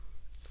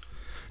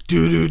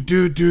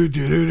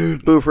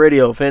Booth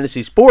Radio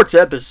Fantasy Sports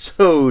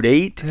Episode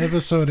 8.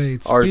 Episode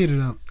 8. Speed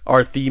it up.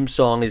 Our theme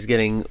song is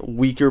getting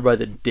weaker by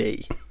the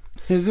day.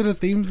 Is it a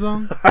theme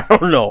song? I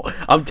don't know.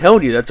 I'm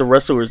telling you, that's a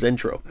wrestler's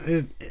intro.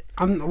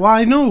 Well,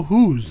 I know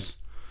whose.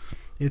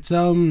 It's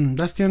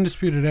that's the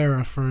Undisputed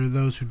Era for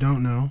those who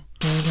don't know.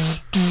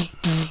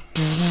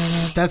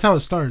 That's how it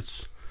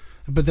starts.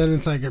 But then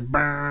it's like a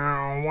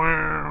bow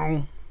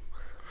wow.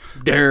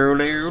 Down,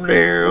 down,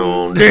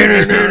 down,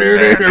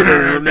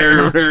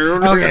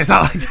 Okay, it's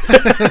not like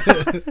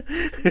that.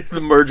 It's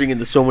merging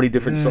into so many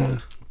different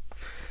songs.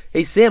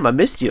 Hey Sam, I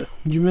missed you.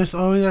 You missed?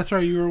 Oh, that's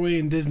right. You were away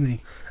in Disney.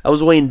 I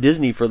was away in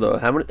Disney for the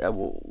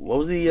what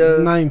was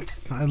the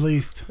ninth at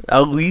least?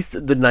 At least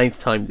the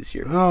 9th time this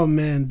year. Oh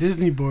man,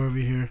 Disney boy over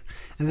here,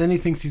 and then he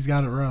thinks he's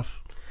got it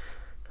rough.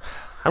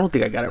 I don't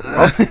think I got it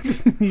rough.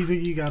 You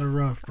think you got it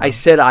rough? Bro. I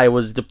said I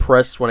was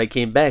depressed when I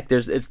came back.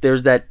 There's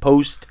that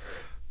post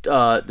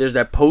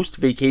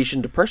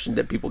vacation depression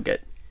that people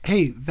get.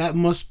 Hey, that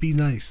must be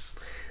nice.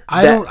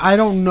 I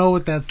don't know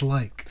what that's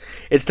like.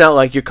 It's not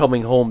like you're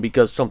coming home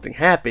because something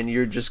happened.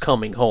 You're just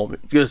coming home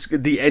because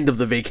the end of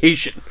the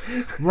vacation.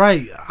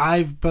 Right.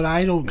 But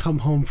I don't come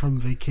home from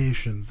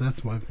vacations.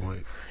 That's my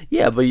point.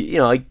 Yeah, but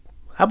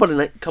how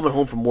about coming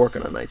home from work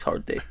on a nice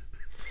hard day?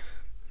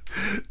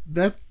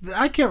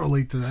 I can't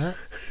relate to that.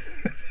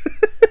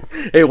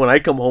 Hey, when I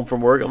come home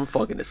from work, I'm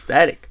fucking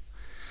ecstatic.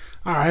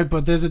 All right,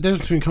 but there's a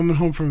difference between coming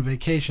home from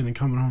vacation and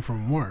coming home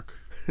from work.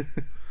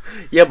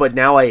 Yeah, but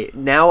now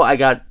I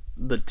got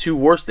the two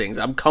worst things.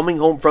 I'm coming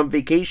home from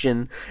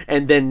vacation,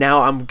 and then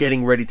now I'm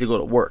getting ready to go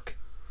to work.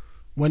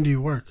 When do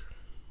you work?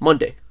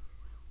 Monday.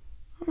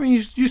 I mean,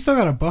 you still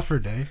got a buffer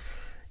day.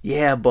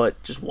 Yeah,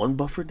 but just one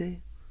buffer day?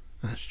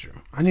 That's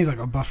true. I need like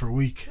a buffer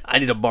week. I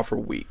need a buffer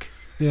week.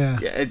 Yeah.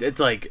 Yeah, it's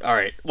like, all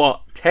right.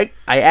 Well, I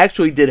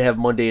actually did have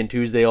Monday and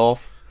Tuesday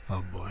off.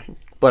 Oh, boy.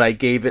 But I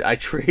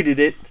traded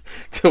it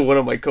to one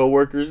of my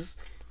coworkers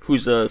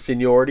who's a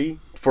seniority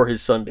for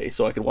his Sunday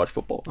so I can watch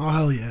football. Oh,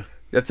 hell yeah.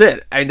 That's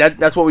it. I mean,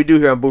 that's what we do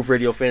here on Booth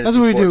Radio Fantasy That's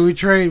what we Sports.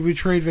 do. We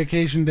trade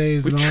vacation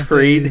days and off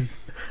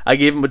days. I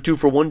gave him a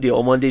 2-for-1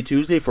 deal, Monday,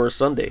 Tuesday for a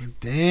Sunday.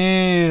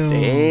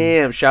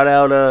 Damn. Shout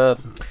out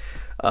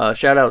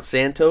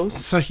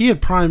Santos. So he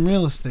had prime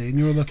real estate and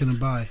you were looking to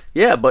buy.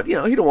 Yeah, but he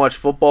don't watch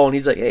football and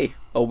he's like, hey,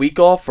 a week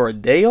off for a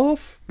day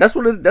off? That's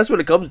what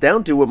it comes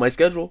down to with my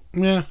schedule.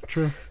 Yeah,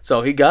 true.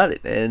 So he got it,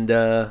 and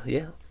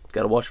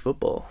gotta watch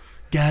football.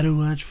 Gotta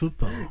watch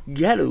football.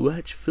 Gotta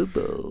watch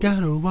football.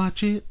 Gotta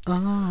watch it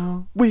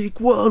all. Week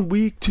 1,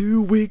 week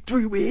 2, week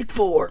 3, week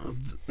 4.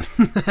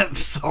 That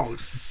song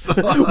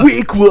sucks.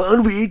 Week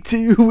 1, week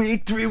 2,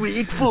 week 3,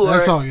 week 4.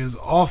 That song is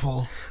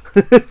awful.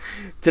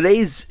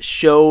 Today's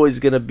show is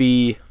gonna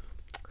be,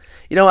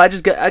 I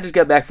just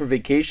got back from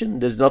vacation.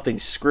 There's nothing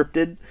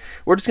scripted.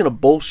 We're just gonna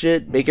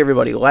bullshit, make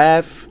everybody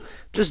laugh,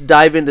 just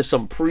dive into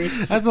some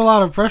priests. That's a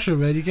lot of pressure,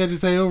 man. You can't just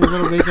say, "Oh, we're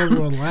gonna make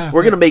everyone laugh."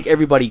 We're gonna make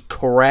everybody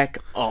crack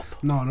up.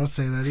 No, don't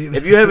say that either.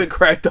 If you haven't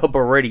cracked up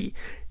already,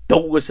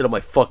 don't listen to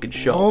my fucking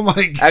show. Oh my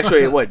god!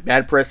 Actually, what?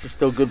 Bad press is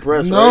still good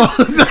press, no, right?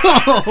 No.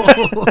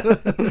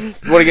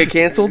 You want to get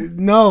canceled?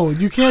 No,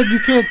 you can't. You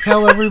can't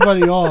tell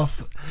everybody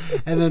off.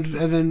 And then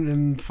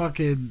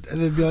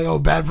be like, oh,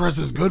 bad press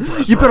is good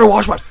press. You better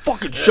watch my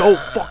fucking show,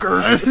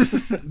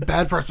 fuckers.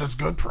 Bad press is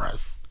good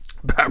press.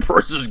 Bad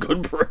press is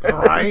good press.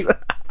 Right?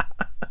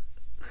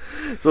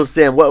 So,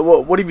 Sam,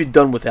 what have you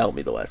done without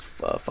me the last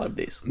 5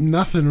 days?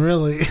 Nothing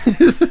really.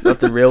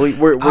 Nothing really?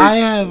 I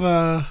have,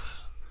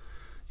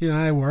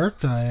 I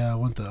worked. I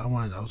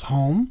was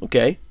home.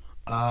 Okay.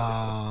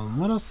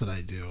 What else did I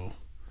do?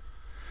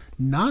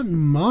 Not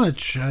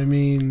much. I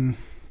mean...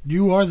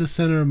 You are the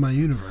center of my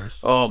universe.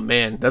 Oh,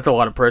 man. That's a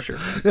lot of pressure.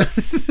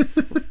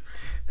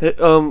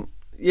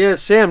 Yeah,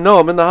 Sam, no,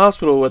 I'm in the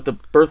hospital at the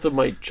birth of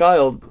my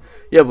child.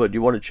 Yeah, but do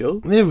you want to chill?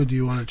 Yeah, but do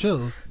you want to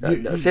chill?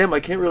 Sam, I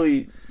can't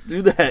really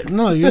do that.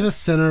 No, you're the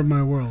center of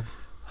my world.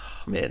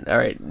 Man, all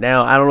right.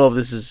 Now, I don't know if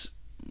this is,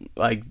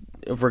 like,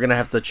 if we're going to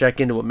have to check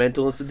into a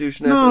mental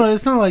institution. No,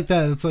 it's not like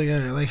that. It's like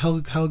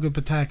Helga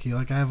Pataki.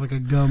 Like, I have, like, a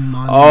gum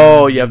on.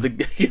 Oh, you have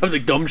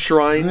the gum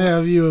shrine? I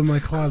have you in my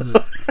closet.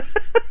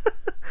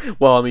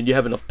 Well, I mean, you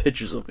have enough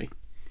pictures of me.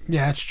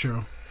 Yeah, that's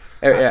true.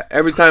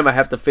 Every time I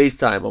have to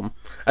FaceTime him,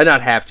 I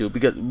not have to,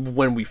 because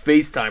when we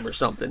FaceTime or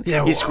something, he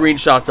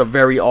screenshots a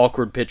very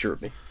awkward picture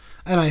of me.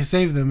 And I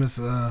save them as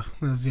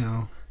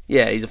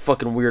Yeah, he's a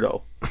fucking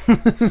weirdo.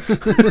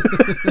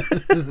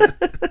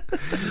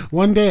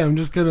 One day you're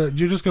just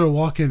gonna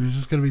walk in, it's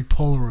just gonna be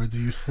Polaroids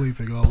of you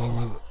sleeping all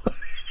over the...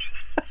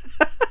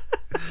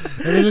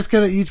 And they're just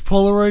gonna, each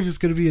Polaroid is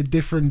gonna be a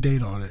different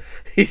date on it.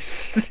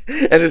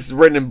 And it's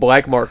written in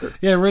black marker.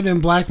 Yeah, written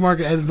in black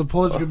marker, and the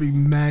Polaroid's gonna be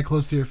mad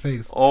close to your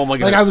face. Oh my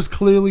god! Like I was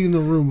clearly in the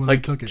room when I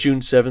took it.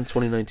 June 7th,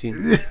 2019.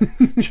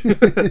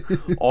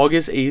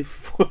 August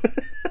 8th.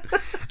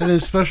 And then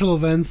special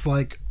events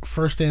like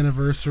first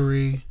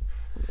anniversary.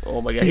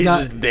 Oh my god, he's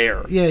just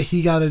there. Yeah,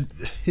 he got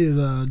his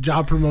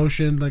job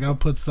promotion. Like I'll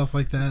put stuff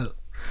like that.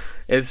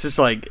 It's just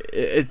like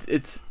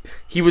it's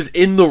he was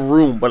in the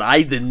room, but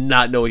I did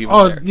not know he was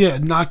Oh there. yeah,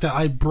 knocked out.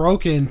 I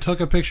broke in, took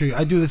a picture.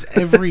 I do this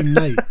every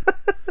night.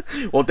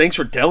 Well, thanks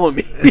for telling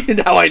me.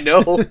 Now I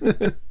know.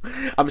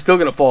 I'm still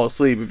gonna fall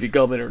asleep if you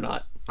come in or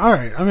not. All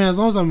right. I mean, as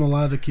long as I'm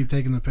allowed to keep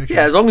taking the picture.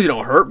 Yeah, as long as you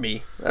don't hurt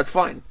me, that's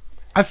fine.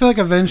 I feel like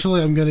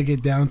eventually I'm gonna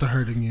get down to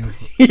hurting you.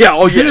 Yeah,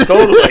 oh yeah,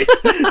 totally.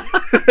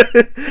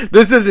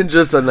 This isn't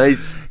just a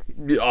nice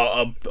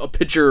a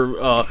picture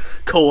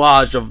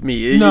collage of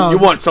me. No, you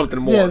want something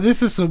more. Yeah,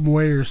 this is some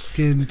wear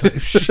skin type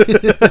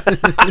shit.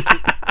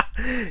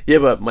 Yeah,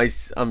 but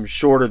I'm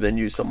shorter than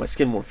you, so my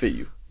skin won't fit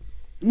you.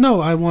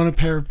 No, I want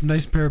a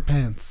nice pair of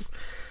pants.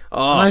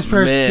 Oh, A nice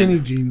pair man. of skinny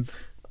jeans.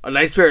 A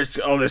nice pair of...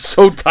 Oh, they're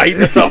so tight.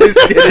 That's how my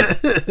skin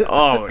is.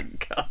 Oh, my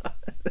God.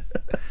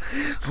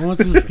 I want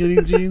some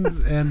skinny jeans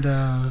and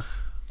I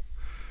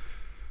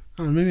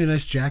don't know, maybe a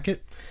nice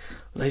jacket.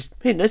 Nice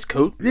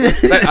coat.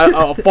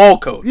 A fall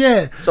coat.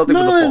 Yeah, Something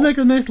for the fall. like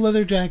a nice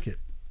leather jacket.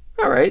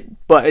 All right,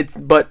 but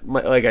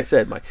like I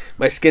said,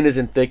 my skin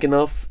isn't thick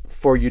enough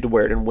for you to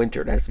wear it in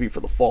winter. It has to be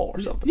for the fall or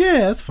something. Yeah,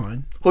 that's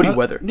fine. Hoodie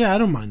weather. Yeah, I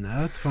don't mind that.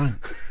 That's fine.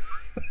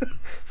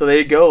 So there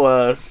you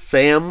go.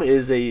 Sam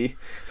is a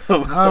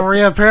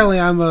Yeah, apparently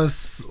I'm a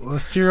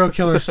serial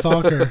killer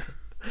stalker.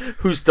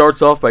 who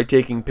starts off by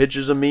taking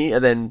pictures of me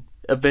and then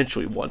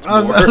eventually wants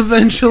more.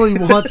 Eventually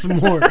wants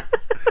more.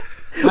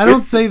 I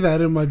don't say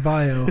that in my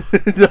bio.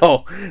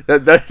 No,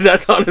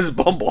 that's on his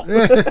Bumble.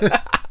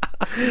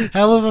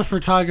 Hell of a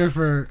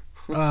photographer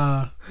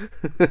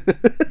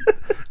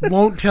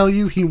won't tell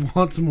you he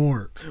wants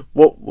more.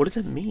 What does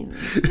that mean?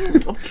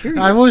 I'm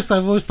curious.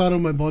 I've always thought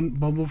on my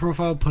Bumble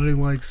profile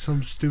putting like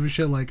some stupid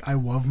shit like I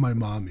love my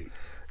mommy.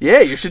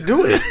 Yeah, you should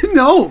do it.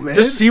 No, man.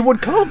 Just see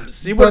what comes.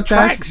 See what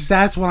attracts.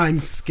 That's what I'm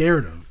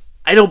scared of.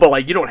 I know, but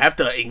like you don't have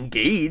to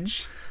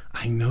engage.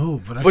 I know,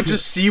 but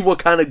just see what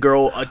kind of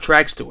girl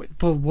attracts to it.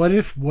 But what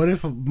if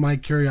my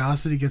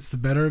curiosity gets the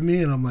better of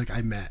me and I'm like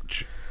I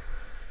match?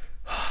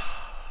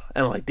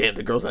 And I'm like, damn,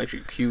 the girl's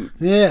actually cute.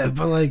 Yeah,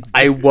 but like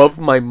I love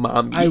my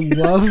mommy. I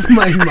love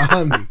my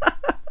mommy.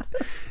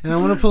 And I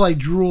want to put like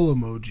drool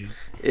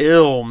emojis.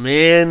 Ew,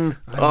 man.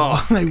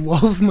 I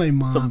love my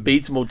mom. Some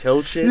Bates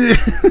Motel shit?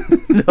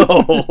 No.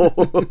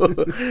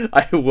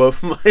 I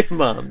love my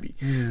mommy.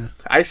 Yeah.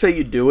 I say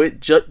you do it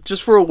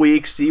just for a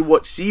week. See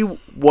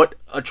what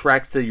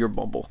attracts to your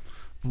Bumble.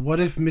 What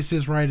if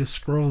Mrs. Wright is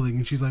scrolling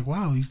and she's like,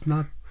 "Wow, he's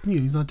not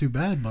too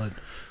bad, but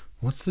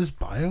what's this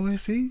bio I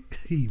see?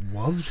 He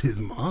loves his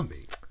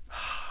mommy."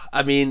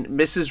 I mean,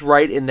 Mrs.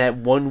 Wright in that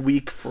 1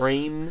 week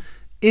frame.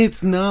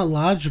 It's not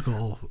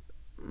logical.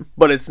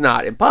 But it's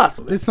not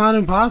impossible. It's not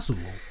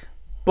impossible.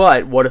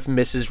 But what if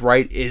Mrs.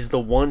 Wright is the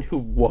one who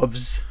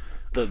loves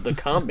the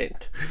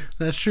comment?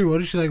 That's true.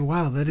 What if she's like,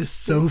 wow, that is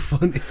so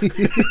funny?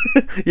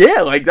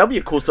 Yeah, like that'd be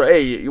a cool story.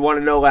 Hey, you want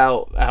to know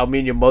how me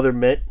and your mother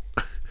met?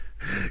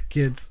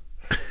 Kids.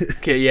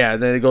 Okay, yeah.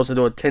 Then it goes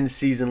into a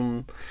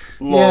 10-season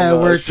long. Yeah,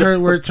 where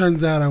it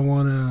turns out I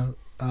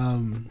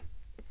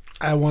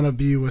wanna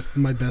be with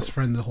my best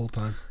friend the whole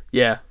time.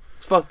 Yeah,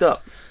 it's fucked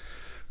up.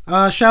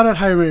 Shout out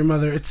How I Met Your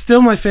Mother. It's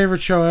still my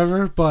favorite show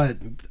ever, but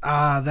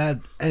that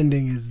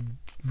ending is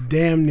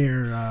damn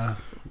near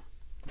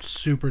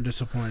super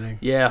disappointing.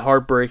 Yeah,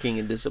 heartbreaking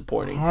and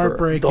disappointing.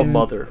 Heartbreaking. For the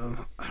mother.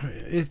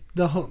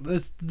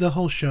 The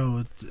whole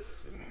show.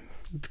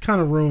 It's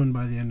kind of ruined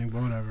by the ending,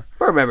 but whatever.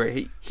 But remember,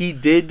 he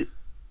did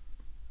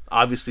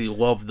obviously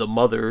love the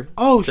mother.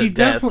 Oh, to he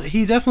death.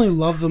 definitely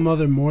loved the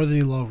mother more than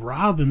he loved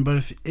Robin. But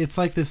if it's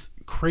like this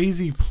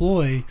crazy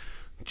ploy,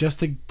 just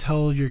to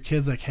tell your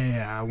kids like, hey,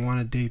 I want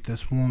to date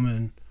this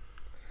woman.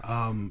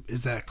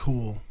 Is that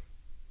cool?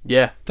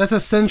 Yeah. That's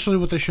essentially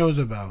what the show's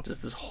about.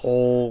 Just this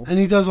whole... And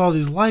he does all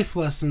these life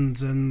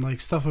lessons and like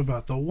stuff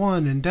about the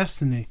one and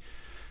destiny.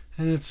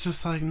 And it's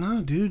just like,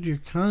 no, dude, you're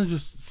kind of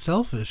just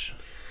selfish.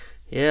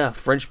 Yeah,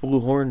 French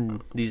Blue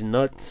Horn, these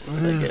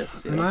nuts, I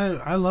guess. And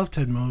I love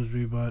Ted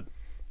Mosby, but...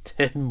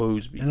 Ted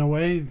Mosby. In a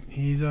way,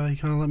 he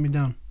kind of let me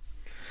down.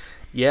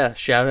 Yeah,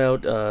 shout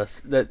out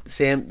that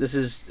Sam. This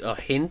is a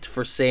hint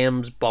for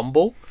Sam's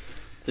Bumble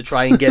to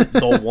try and get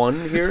the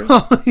one here.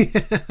 Oh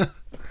yeah,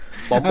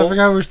 Bumble. I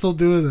forgot we're still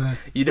doing that.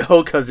 You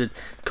know, because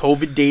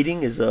COVID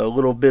dating is a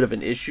little bit of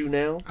an issue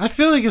now. I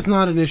feel like it's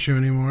not an issue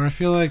anymore. I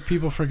feel like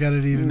people forget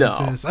it even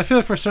exists. I feel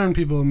like for certain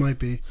people it might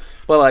be.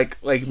 But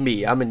like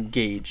me, I'm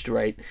engaged,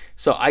 right?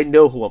 So I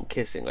know who I'm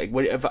kissing. Like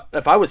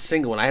if I was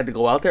single and I had to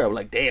go out there, I would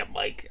like, damn,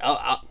 like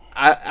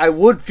I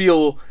would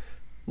feel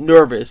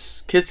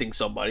nervous kissing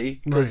somebody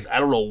because Right. I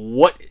don't know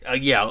what.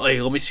 Yeah, like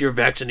let me see your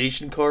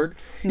vaccination card.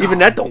 No. Even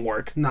that don't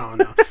work. No.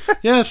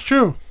 Yeah, it's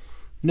true.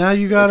 Now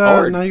you got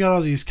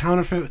all these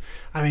counterfeit.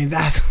 I mean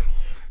that's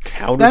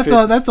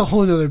a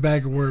whole other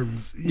bag of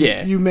worms.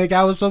 Yeah, you make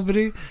out with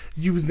somebody,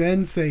 you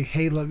then say,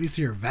 "Hey, let me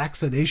see your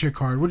vaccination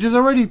card," which is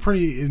already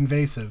pretty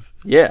invasive.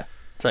 Yeah,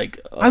 it's like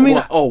I mean,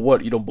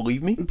 what? You don't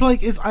believe me?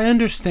 Like, I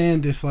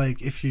understand if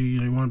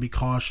you want to be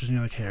cautious and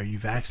you're like, "Hey, are you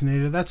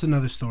vaccinated?" That's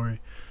another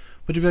story.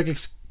 But you'd be like,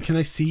 "Can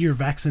I see your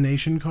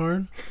vaccination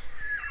card?"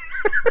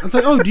 It's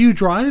like, "Oh, do you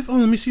drive? Oh,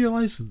 let me see your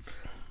license."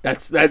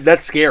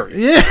 That's scary.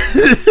 Yeah.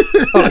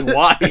 I'm like,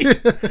 why?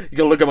 You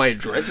gonna look at my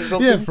address or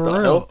something? Yeah, for The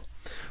real. hell?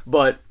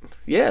 But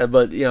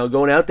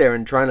going out there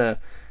and trying to,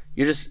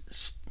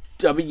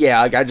 I mean,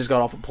 yeah, I just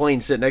got off a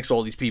plane sitting next to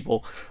all these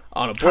people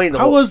on a plane.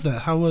 How was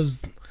that? How was?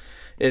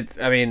 It's?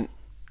 I mean,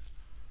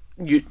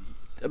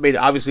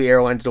 obviously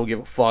airlines don't give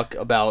a fuck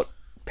about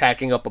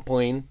packing up a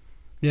plane.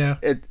 Yeah.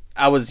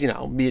 I was,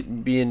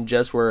 me and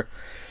Jess were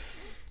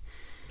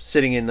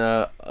sitting in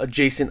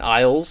adjacent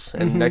aisles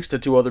and next to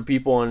two other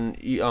people on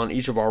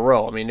each of our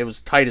row. I mean, it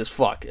was tight as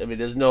fuck. I mean,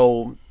 there's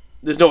no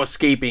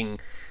escaping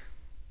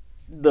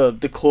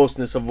the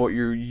closeness of what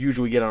you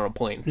usually get on a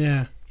plane.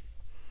 Yeah.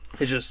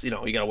 It's just, you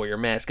gotta wear your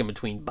mask in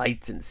between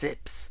bites and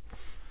sips.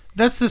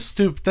 That's the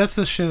shit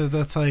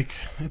that's like,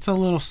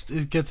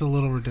 it gets a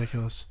little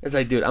ridiculous. It's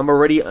like, dude, I'm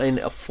already in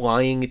a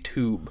flying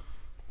tube,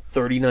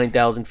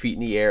 39,000 feet in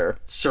the air,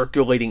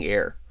 circulating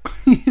air.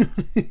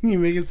 You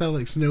make it sound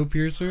like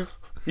Snowpiercer.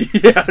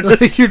 Yeah,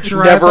 Like you're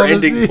trapped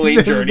never-ending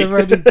plane journey.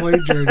 Never-ending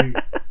plane journey.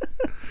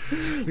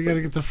 We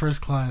gotta get the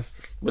first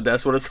class. But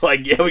that's what it's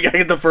like. Yeah, we gotta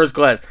get the first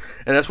class,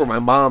 and that's where my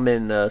mom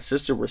and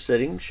sister were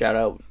sitting. Shout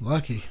out,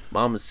 Lucky.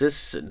 mom and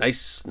sis.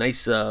 Nice.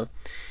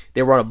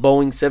 They were on a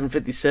Boeing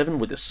 757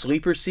 with the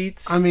sleeper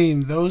seats. I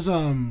mean, those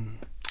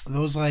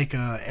like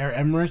Air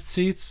Emirates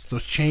seats,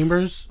 those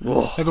chambers,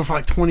 Ugh. they go for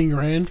like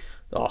 $20,000.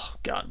 Oh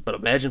God! But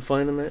imagine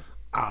flying in that.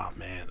 Oh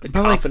man, The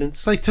but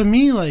confidence. Like to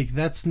me, like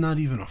that's not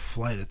even a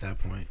flight at that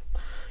point.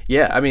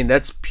 Yeah, I mean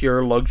that's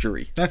pure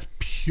luxury. That's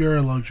pure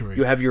luxury.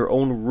 You have your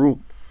own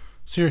room.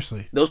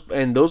 Seriously. Those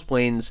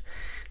planes,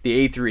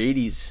 the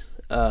A380s,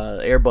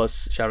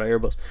 Airbus. Shout out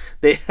Airbus.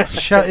 They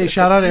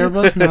Shout out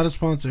Airbus, not a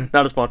sponsor.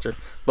 not a sponsor,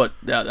 but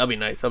that'll be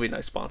nice. That'll be a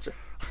nice sponsor.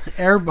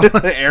 Airbus.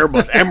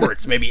 Airbus,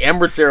 Emirates, maybe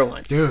Emirates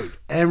Airlines. Dude,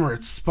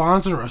 Emirates,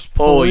 sponsor us, please.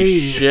 Holy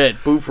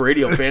shit! Booth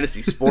Radio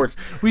Fantasy Sports.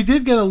 We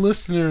did get a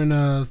listener in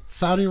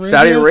Saudi Arabia.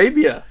 Saudi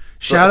Arabia.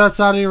 Shout out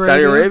Saudi Arabia.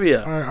 Saudi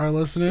Arabia. Our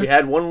listener. We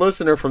had one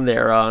listener from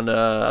there on,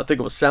 I think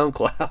it was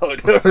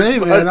SoundCloud. Hey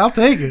man, I'll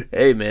take it.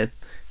 Hey man,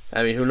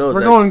 I mean, who knows?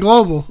 We're going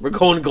global. We're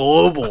going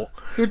global.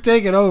 You're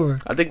taking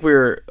over. I think we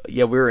were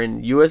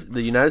in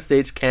the United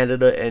States,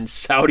 Canada, and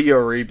Saudi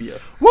Arabia.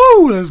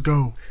 Woo! Let's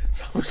go.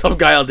 Some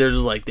guy out there is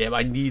just like, damn,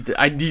 I need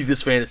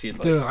this fantasy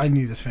advice. Dude, I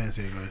need this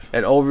fantasy advice.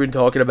 And all we've been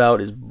talking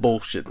about is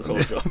bullshit this whole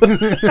show.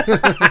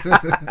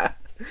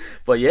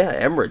 But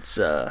yeah, Emirates.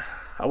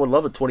 I would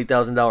love a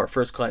 $20,000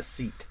 first class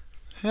seat.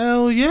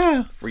 Hell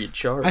yeah. Free of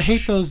charge. I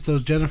hate those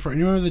Jennifer.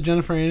 You remember the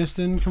Jennifer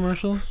Aniston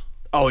commercials?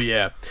 Oh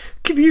yeah.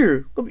 Come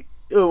here. Let me.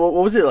 What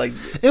was it like?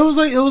 It was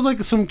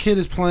like some kid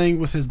is playing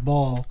with his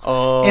ball.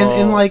 Oh.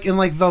 And in like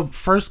the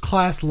first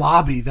class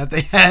lobby that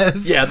they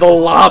have. Yeah, the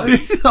lobby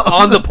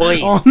on the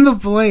plane. On the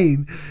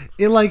plane.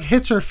 It like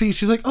hits her feet.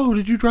 She's like, "Oh,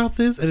 did you drop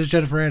this?" And it's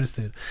Jennifer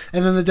Aniston.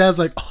 And then the dad's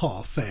like,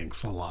 "Oh,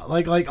 thanks a lot."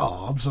 Like,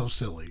 "Oh, I'm so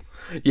silly."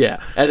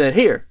 Yeah, and then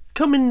here,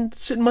 come and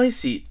sit in my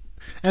seat.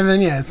 And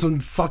then yeah, it's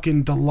some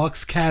fucking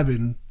deluxe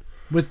cabin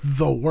with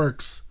the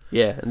works.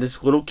 Yeah, and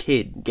this little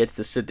kid gets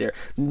to sit there.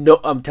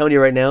 No, I'm telling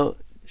you right now,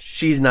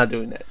 she's not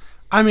doing that.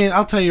 I mean,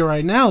 I'll tell you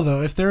right now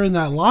though, if they're in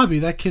that lobby,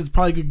 that kid's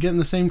probably getting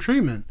the same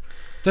treatment.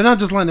 They're not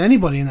just letting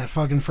anybody in that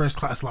fucking first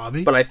class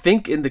lobby. But I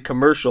think in the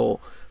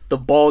commercial, the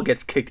ball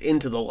gets kicked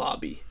into the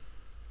lobby.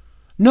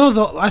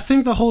 No, I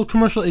think the whole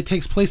commercial, it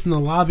takes place in the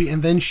lobby,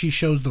 and then she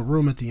shows the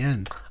room at the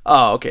end.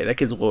 Oh, okay, that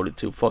kid's loaded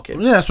too. Fuck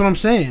him. Yeah, that's what I'm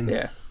saying.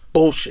 Yeah,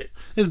 bullshit.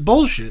 It's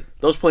bullshit.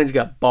 Those planes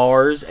got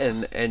bars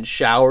and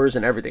showers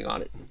and everything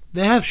on it.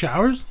 They have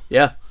showers?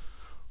 Yeah.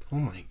 Oh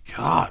my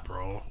god,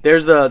 bro.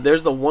 There's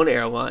the one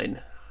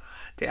airline,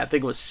 I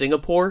think it was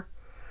Singapore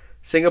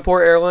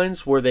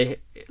Airlines, where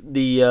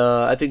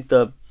I think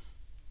the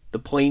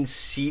plane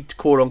seat,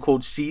 quote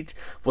unquote seat,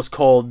 was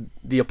called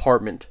the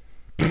apartment,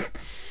 and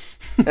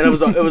it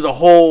was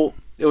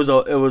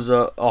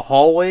a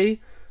hallway,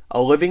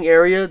 a living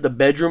area, the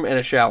bedroom, and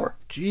a shower.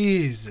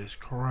 Jesus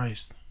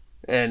Christ.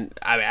 And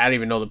I didn't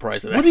even know the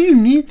price of that. What do you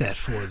need that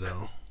for,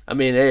 though? I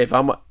mean, hey, if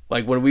I'm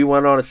like when we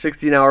went on a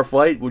 16-hour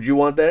flight, would you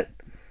want that?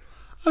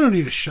 I don't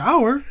need a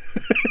shower.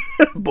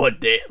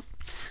 But damn.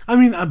 I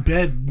mean, a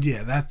bed,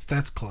 yeah,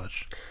 that's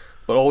clutch.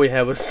 But all we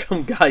had was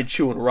some guy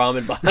chewing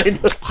ramen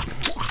behind us.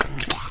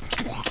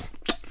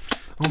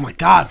 Oh my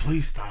god,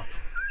 please stop.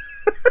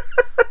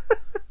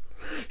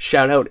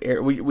 Shout out,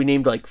 we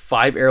named like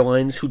 5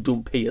 airlines who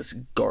don't pay us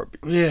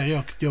garbage.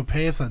 Yeah, yo,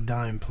 pay us a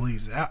dime,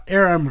 please.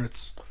 Air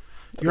Emirates.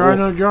 You're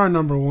our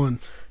number one.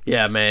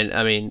 Yeah, man.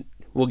 I mean,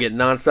 we'll get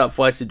nonstop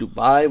flights to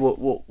Dubai.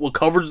 We'll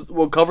cover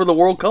the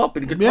World Cup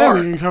in Qatar. Yeah,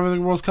 we can cover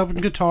the World Cup in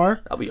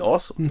Qatar. That'll be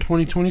awesome. In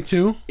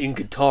 2022. In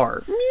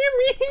Qatar.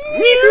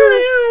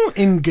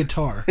 In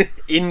Qatar.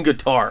 In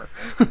Qatar.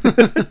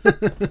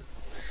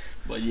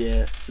 But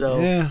yeah, so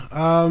yeah.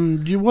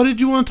 What did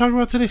you want to talk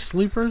about today?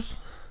 Sleepers.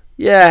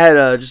 Yeah, I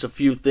had just a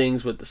few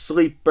things with the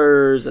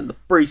sleepers and the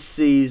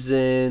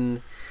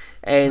preseason,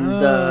 and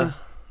all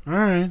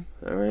right.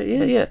 All right,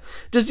 yeah.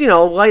 Just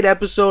light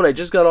episode. I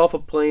just got off a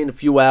plane a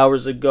few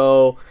hours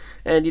ago,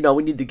 and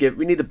we need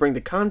to bring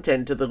the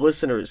content to the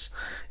listeners.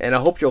 And I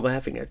hope you're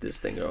laughing at this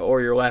thing,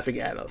 or you're laughing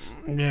at us.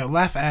 Yeah,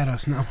 laugh at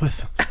us, not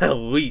with us. At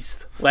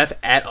least laugh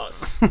at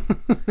us.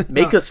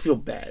 Make us feel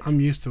bad. I'm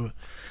used to it.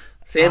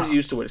 Sam's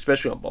used to it,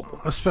 especially on Bumble.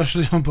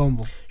 Especially on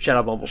Bumble. Shout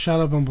out Bumble. Shout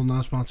out Bumble,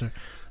 not a sponsor.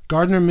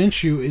 Gardner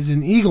Minshew is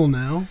an Eagle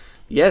now.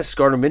 Yes,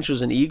 Gardner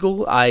Minshew's an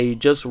Eagle. I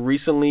just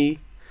recently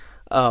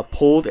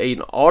pulled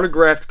an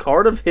autographed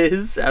card of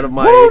his out of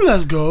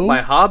let's go.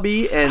 my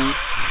hobby, and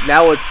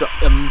now it's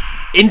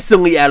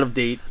instantly out of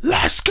date.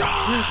 Let's go.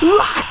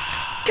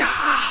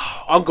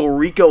 Uncle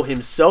Rico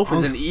himself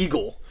is an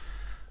Eagle.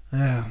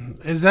 Yeah,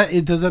 does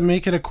that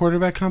make it a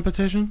quarterback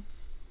competition?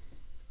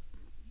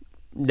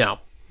 No.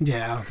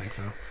 Yeah, I don't think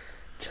so.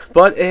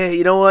 But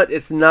you know what?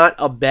 It's not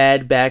a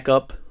bad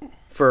backup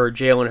for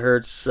Jalen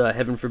Hurts.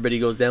 Heaven forbid he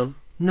goes down.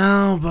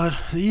 No, but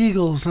the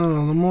Eagles, I don't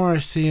know, the more I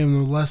see them,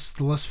 the less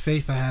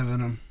faith I have in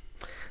them.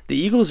 The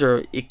Eagles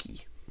are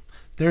icky.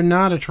 They're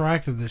not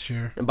attractive this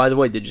year. And by the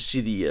way, did you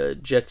see the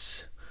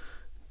Jets,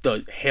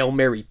 the Hail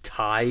Mary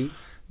tie?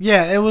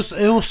 Yeah, it was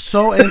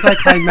so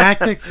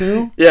anticlimactic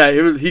too. Yeah,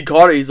 he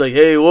caught it. He's like,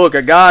 "Hey, look,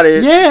 I got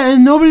it." Yeah,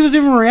 and nobody was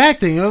even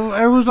reacting.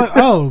 Everyone was like,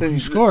 "Oh, you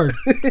scored."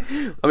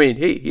 I mean,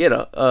 he had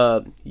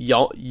a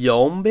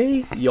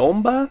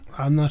Yomba.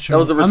 I'm not sure. That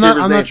was the receiver's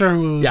name. I'm not sure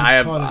who.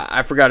 Yeah,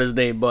 I forgot his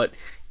name, but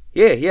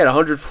yeah, he had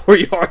 104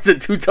 yards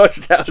and 2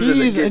 touchdowns.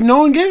 Jeez, and no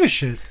one gave a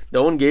shit.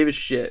 No one gave a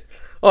shit.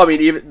 Well, I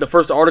mean, even the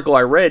first article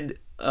I read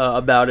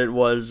about it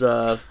was.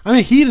 I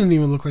mean, he didn't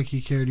even look like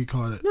he cared. He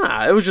caught it.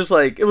 Nah, it was just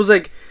like it was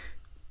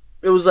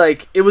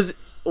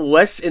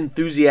less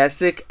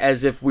enthusiastic,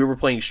 as if we were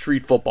playing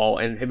street football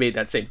and had made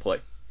that same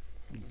play.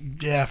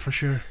 Yeah, for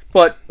sure.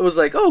 But it was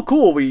like, oh,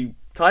 cool, we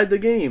tied the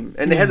game.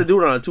 And they had to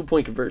do it on a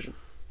 2-point conversion.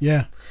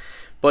 Yeah.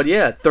 But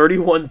yeah,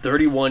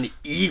 31-31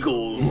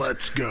 Eagles.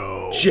 Let's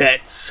go.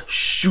 Jets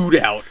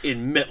shootout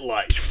in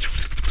MetLife.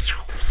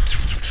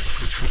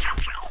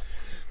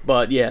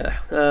 But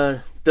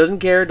yeah, doesn't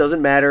care,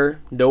 doesn't matter.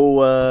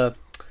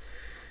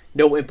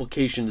 No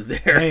implications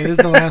there. Hey, this is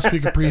the last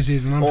week of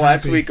preseason. I'm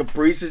last happy. week of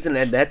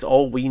preseason, and that's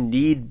all we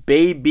need,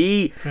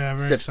 baby. Yeah,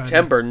 very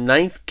September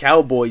 9th,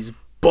 Cowboys,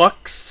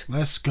 Bucks.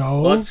 Let's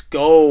go. Let's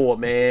go,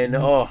 man.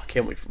 Oh,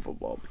 can't wait for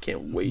football.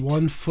 Can't wait.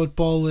 One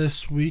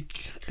football-less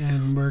week,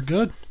 and we're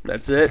good.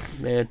 That's it,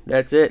 man.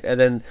 That's it. And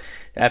then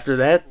after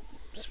that,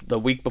 the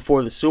week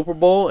before the Super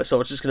Bowl,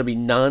 so it's just going to be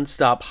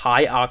nonstop,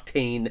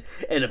 high-octane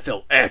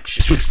NFL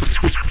action.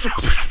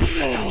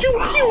 Pew,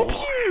 pew,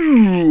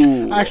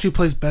 pew. I actually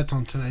placed bets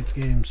on tonight's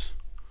games.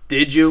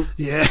 Did you?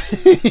 Yeah.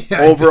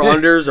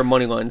 Over-unders or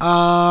money lines?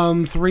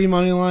 3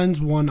 money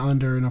lines, 1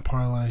 under in a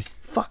parlay.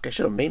 Fuck, I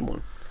should have made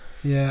one.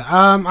 Yeah,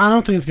 I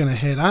don't think it's going to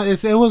hit.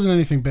 It wasn't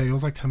anything big. It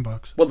was like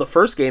 $10. Well, the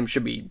first game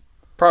should be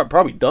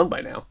probably done by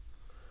now.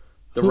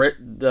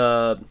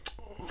 The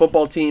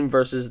football team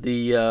versus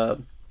the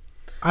Ravens.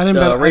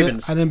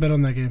 I didn't bet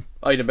on that game.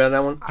 Oh, you didn't bet on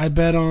that one? I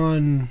bet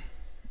on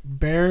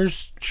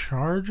Bears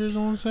Chargers, I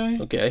want to say.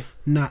 Okay.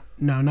 Not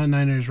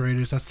Niners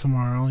Raiders. That's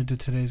tomorrow. I only did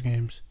today's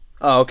games.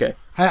 Oh, okay.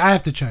 I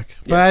have to check.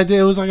 But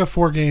it was like a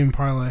 4-game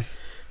parlay.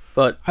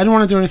 But I didn't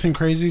want to do anything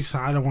crazy, so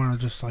I don't want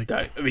to just like.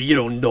 I mean, you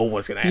don't know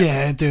what's gonna happen.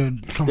 Yeah,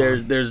 dude. Come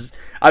on. There's.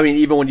 I mean,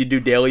 even when you do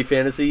daily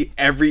fantasy,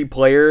 every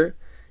player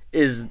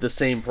is the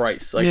same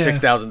price, like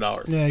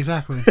 $6,000. Yeah,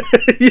 exactly.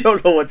 You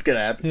don't know what's gonna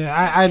happen.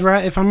 Yeah, I'd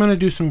rather if I'm gonna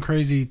do some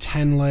crazy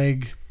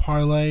 10-leg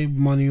parlay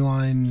money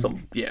line.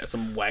 Some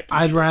wacky.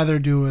 I'd rather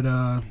do it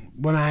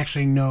when I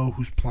actually know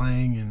who's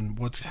playing and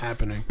what's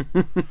happening.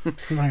 I'm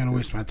not gonna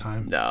waste my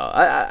time. No,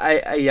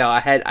 I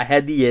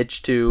had the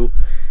itch too,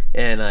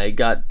 and I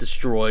got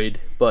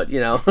destroyed. But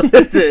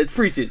it's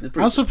preseason.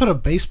 I also put a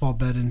baseball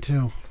bet in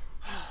too.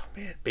 Oh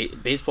man,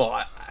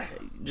 baseball.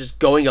 Just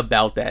going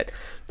about that,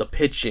 the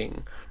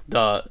pitching,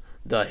 the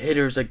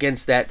hitters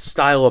against that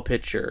style of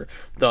pitcher.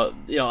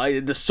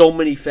 There's so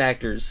many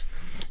factors.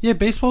 Yeah,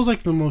 baseball's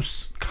like the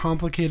most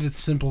complicated,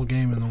 simple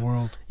game in the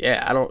world.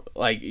 Yeah, I don't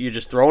you're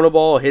just throwing a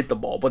ball, hit the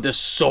ball, but there's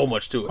so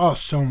much to it. Oh,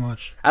 so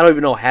much. I don't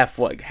even know half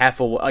of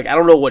I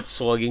don't know what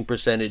slugging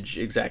percentage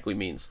exactly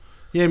means.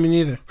 Yeah, me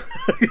neither.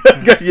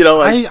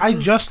 I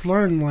just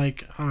learned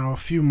a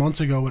few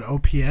months ago what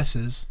OPS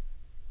is.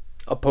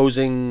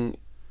 Opposing.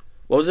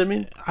 What does it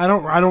mean? I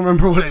don't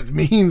remember what it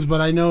means,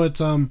 but I know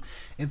it's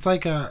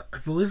like I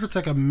believe it's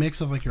like a mix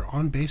of like your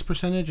on base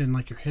percentage and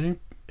like your hitting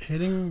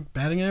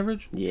batting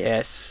average.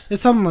 Yes.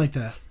 It's something like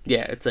that.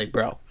 Yeah, it's like,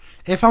 bro.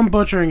 If I'm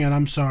butchering it,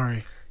 I'm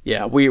sorry.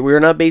 Yeah,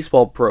 we're not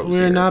baseball pros.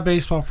 We're not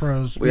baseball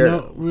pros.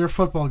 We're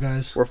football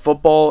guys. We're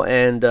football,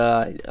 and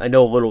I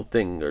know a little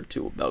thing or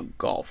two about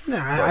golf.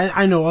 Yeah,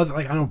 I know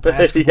I know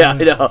basketball. Yeah,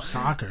 I know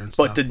soccer and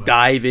stuff. But to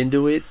dive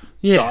into it,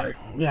 sorry.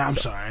 Yeah, I'm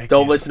sorry.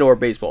 Don't listen to our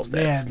baseball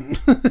stats.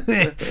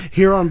 Yeah.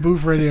 Here on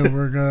Booth Radio,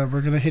 we're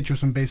gonna hit you with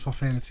some baseball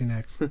fantasy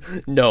next.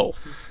 No,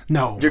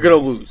 you're gonna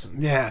lose.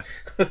 Yeah.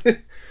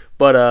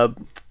 But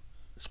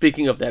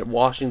speaking of that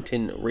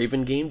Washington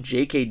Raven game,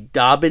 J.K.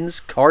 Dobbins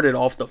carted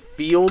off the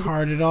field.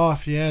 Carted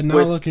off, yeah,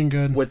 not looking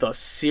good. With a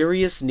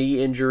serious knee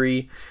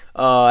injury.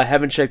 I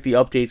haven't checked the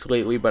updates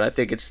lately, but I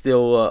think it's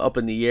still up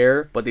in the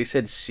air. But they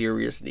said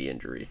serious knee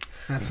injury.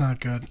 That's not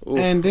good. Oof.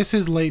 And this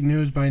is late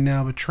news by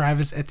now, but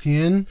Travis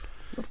Etienne,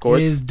 of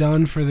course, is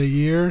done for the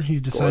year.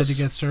 He decided to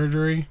get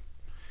surgery.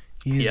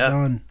 He is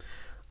done.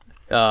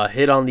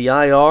 Hit on the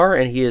IR,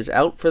 and he is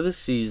out for the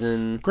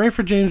season. Great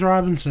for James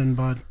Robinson,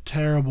 but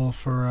terrible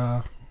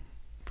for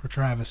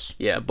Travis.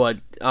 Yeah, but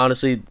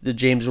honestly, the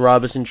James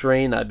Robinson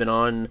train I've been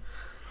on.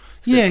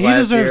 Yeah, he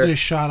deserves a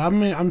shot.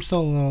 I'm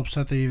still a little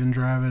upset they even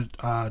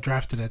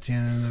drafted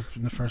Etienne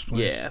in the first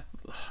place. Yeah,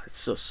 it's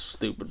so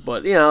stupid.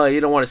 But you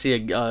don't want to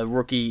see a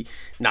rookie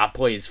not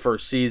play his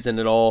first season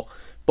at all.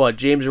 But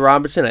James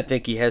Robinson, I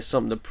think he has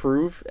something to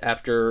prove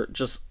after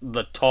just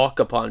the talk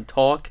upon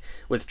talk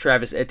with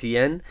Travis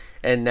Etienne,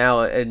 and now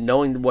and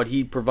knowing what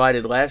he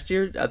provided last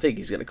year, I think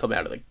he's going to come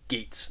out of the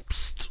gates.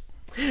 Psst.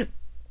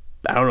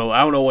 I don't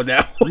know what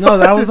that was. No,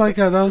 that was like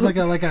a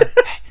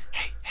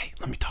hey,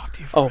 let me talk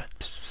to you.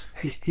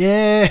 Hey,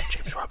 yeah,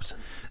 James Robinson.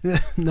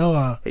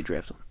 No, hey,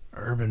 draft him.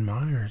 Urban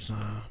Meyer's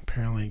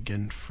apparently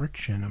getting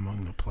friction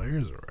among the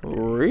players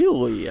already.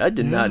 Really? I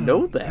did not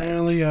know that.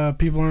 Apparently,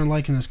 people aren't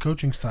liking his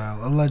coaching style,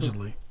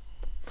 allegedly.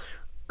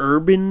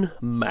 Urban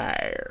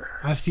Meyer.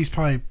 I think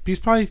he's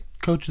probably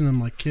coaching them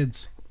like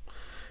kids.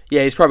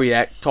 Yeah, he's probably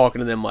talking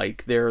to them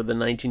like they're the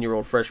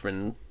 19-year-old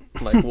freshman,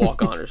 like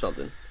walk on or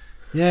something.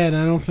 Yeah, and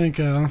I don't think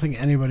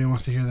anybody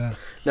wants to hear that.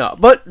 No,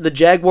 but the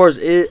Jaguars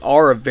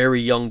are a very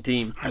young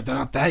team. They're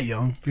not that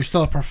young. You're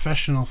still a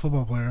professional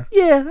football player.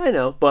 Yeah, I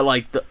know, but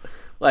we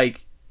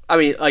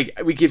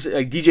keep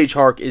saying, DJ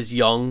Chark is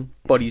young,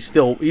 but he's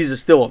still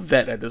a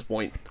vet at this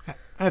point.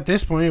 At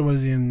this point,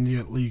 was he in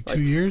the league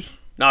 2 years?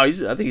 No, I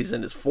think he's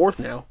in his fourth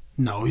now.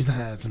 No,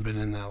 hasn't been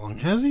in that long,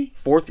 has he?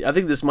 Fourth. I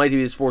think this might be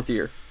his fourth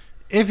year.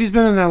 If he's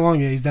been in that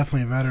long, yeah, he's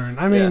definitely a veteran.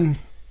 I mean.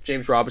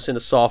 James Robinson, a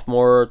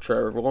sophomore.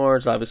 Trevor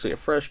Lawrence, obviously a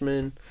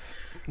freshman.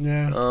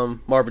 Yeah.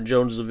 Marvin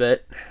Jones is a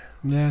vet.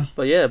 Yeah.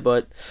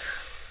 But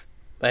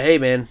hey,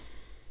 man.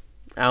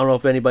 I don't know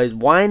if anybody's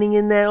whining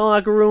in that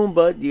locker room,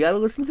 but you got to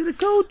listen to the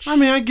coach. I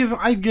mean, I'd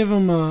give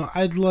him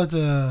I'd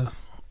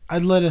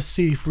let us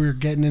see if we're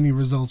getting any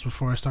results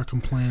before I start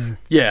complaining.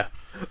 Yeah.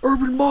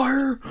 Urban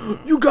Meyer,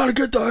 you got to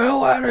get the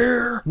hell out of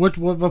here. What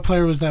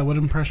player was that? What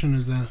impression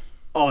is that?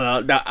 Oh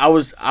no!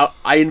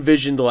 I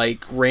envisioned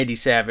like Randy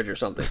Savage or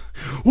something.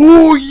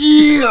 Oh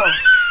yeah!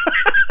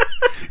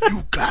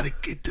 You gotta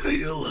get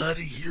the hell out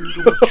of here!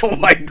 Don't oh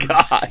my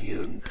god!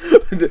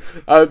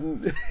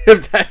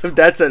 If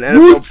that's an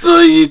NFL, once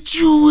I hit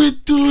you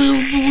with the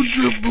elbow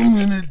drop, I'm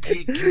gonna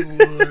take you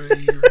out of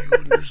here.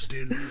 You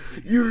understand?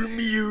 You're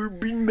me,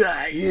 Urban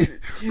Meyer.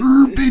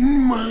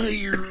 Urban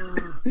Meyer.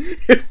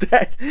 If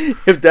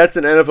that's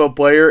an NFL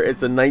player,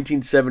 it's a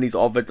 1970s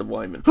offensive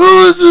lineman.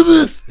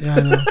 Elizabeth. Yeah,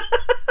 I know.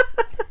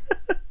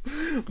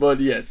 But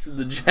yes,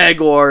 the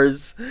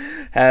Jaguars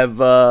have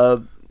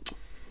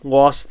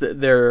lost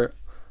their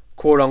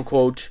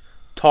quote-unquote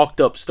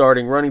talked-up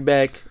starting running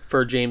back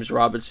for James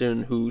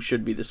Robinson, who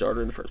should be the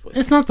starter in the first place.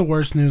 It's not the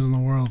worst news in the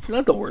world.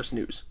 Not the worst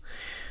news.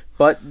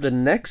 But the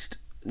next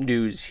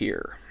news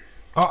here.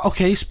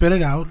 Okay, spit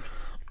it out.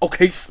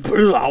 Okay, spit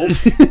it out.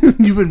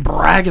 You've been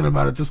bragging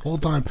about it this whole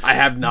time. I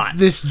have not.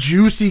 This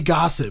juicy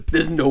gossip.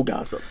 There's no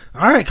gossip.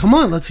 All right, come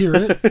on, let's hear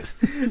it.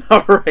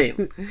 All right.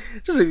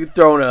 Just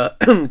throwing a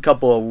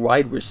couple of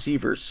wide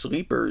receiver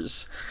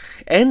sleepers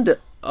and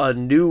a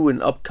new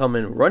and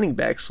upcoming running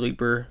back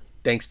sleeper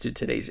thanks to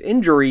today's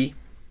injury.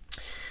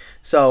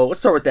 So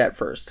let's start with that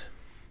first.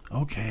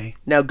 Okay.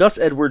 Now, Gus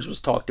Edwards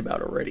was talked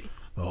about already.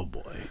 Oh,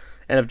 boy.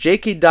 And if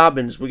J.K.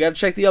 Dobbins, we got to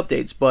check the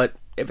updates, but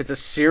if it's a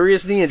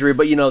serious knee injury,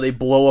 but they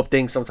blow up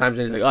things sometimes,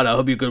 and he's like, oh no,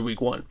 he'll be good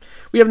week 1.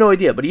 We have no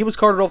idea, but he was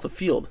carted off the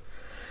field.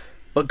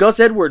 But Gus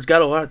Edwards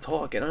got a lot of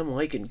talk, and I'm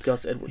liking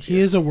Gus Edwards.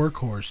 He is a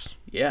workhorse.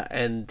 Yeah,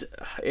 and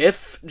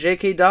if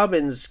J.K.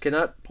 Dobbins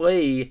cannot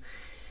play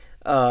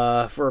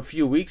for a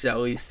few weeks at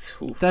least,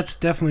 oof. That's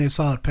definitely a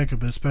solid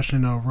pickup, especially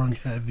in a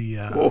run-heavy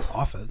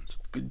offense.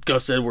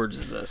 Gus Edwards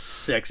is a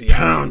sexy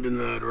pounding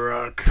that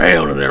rock.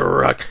 Pounding that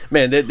rock.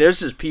 Man, there's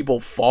just people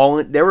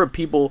falling. There were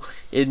people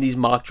in these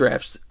mock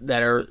drafts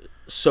that are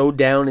so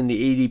down in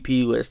the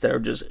ADP list that are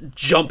just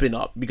jumping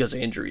up because of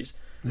injuries.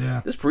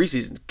 Yeah. This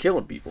preseason's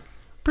killing people.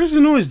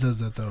 Preseason always does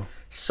that, though.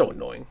 So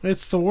annoying.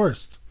 It's the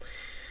worst.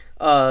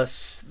 The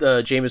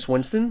Jameis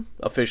Winston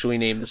officially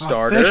named the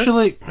starter.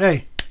 Officially?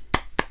 Hey.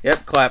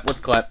 Yep, clap. Let's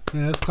clap.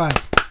 Yeah, let's clap.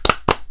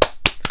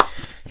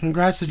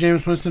 Congrats to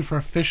Jameis Winston for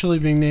officially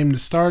being named the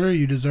starter.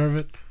 You deserve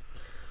it.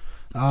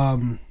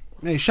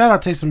 Hey, shout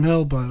out Taysom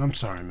Hill, but I'm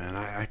sorry, man.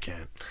 I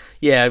can't.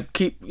 Yeah,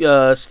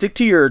 stick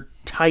to your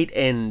tight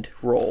end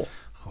role.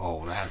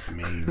 Oh, that's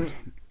mean.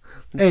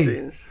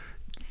 Hey,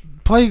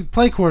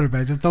 play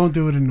quarterback. Just don't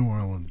do it in New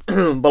Orleans.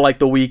 But like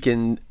the week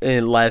in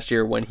last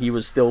year when he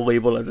was still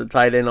labeled as a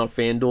tight end on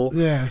FanDuel.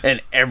 Yeah.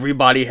 And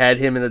everybody had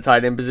him in the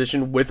tight end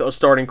position with a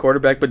starting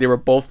quarterback, but they were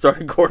both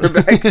starting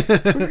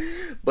quarterbacks.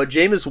 But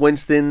Jameis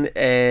Winston,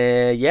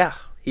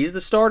 He's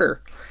the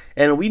starter,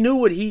 and we knew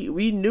what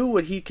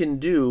he can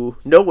do.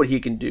 Know what he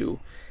can do,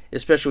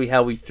 especially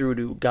how he threw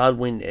to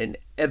Godwin and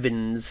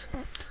Evans.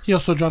 He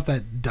also dropped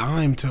that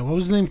dime to, what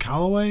was his name,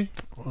 Callaway?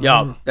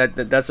 Yeah,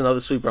 that's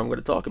another sleeper I'm going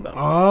to talk about.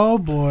 Oh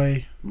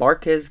boy,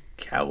 Marquez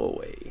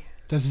Callaway.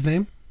 that's his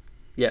name.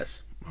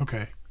 Yes.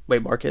 Okay.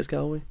 Wait, Marquez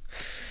Callaway.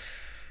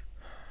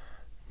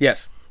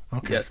 Yes.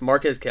 Okay. Yes,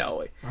 Marquez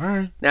Callaway. All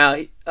right. Now,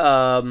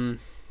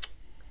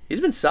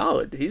 he's been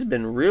solid. He's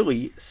been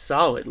really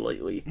solid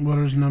lately. What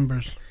are his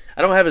numbers?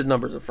 I don't have his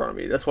numbers in front of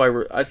me. That's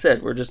why I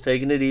said we're just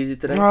taking it easy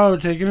today. Oh,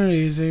 taking it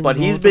easy. But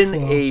he's been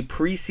a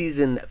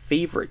preseason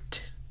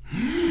favorite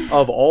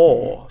of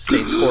all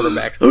Saints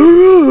quarterbacks.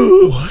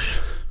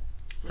 What?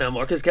 Now,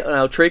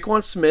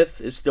 Traquan Smith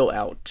is still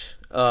out.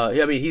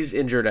 I mean, he's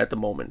injured at the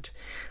moment.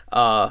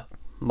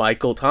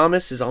 Michael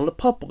Thomas is on the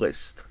PUP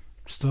list.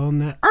 Still on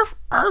that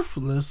ARF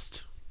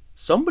list.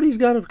 Somebody's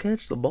got to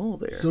catch the ball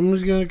there.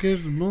 Somebody's got to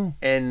catch the ball.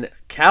 And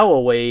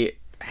Callaway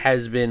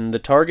has been the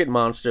target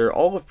monster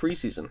all of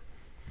preseason.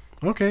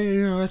 Okay,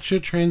 that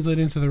should translate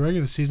into the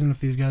regular season if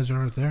these guys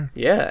aren't there.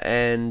 Yeah,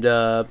 and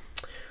and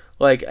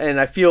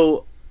I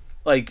feel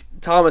like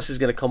Thomas is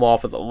going to come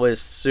off of the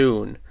list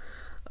soon.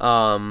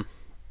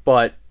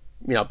 But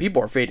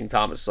people are fading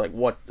Thomas.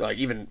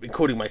 Even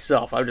including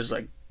myself, I'm just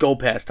like, go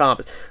past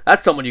Thomas.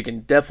 That's someone you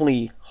can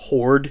definitely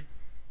hoard.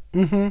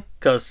 Mm-hmm.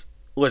 Because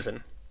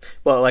listen,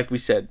 well, like we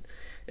said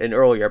in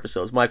earlier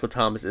episodes, Michael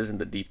Thomas isn't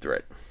the deep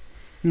threat.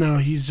 No,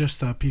 he's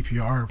just a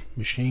PPR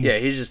machine. Yeah,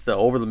 he's just the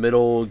over the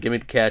middle, give me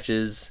the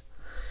catches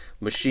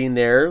machine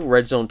there,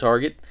 red zone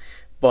target.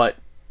 But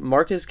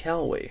Marquez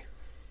Callaway.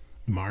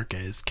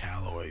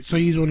 So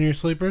he's one of your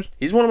sleepers?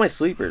 He's one of my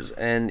sleepers.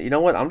 And you know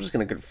what? I'm just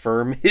going to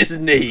confirm his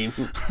name.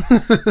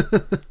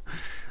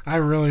 I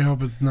really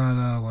hope it's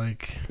not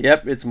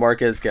Yep, it's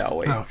Marquez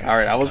Callaway. Okay, all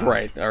right, I was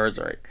right. All right, it's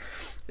all right.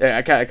 Yeah,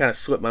 I kind of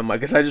slipped my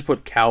mind because I just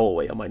put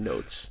Callaway on my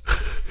notes.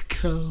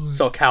 Callaway.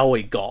 So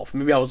Callaway Golf.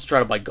 Maybe I was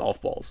trying to buy golf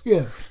balls.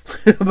 Yeah.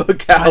 But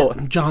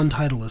Callaway. John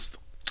Titleist.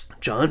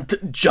 John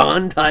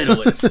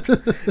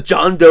Titleist.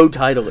 John Doe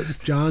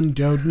Titleist. John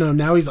Doe. No,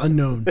 now he's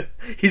unknown.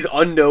 He's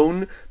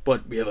unknown,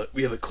 but we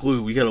have a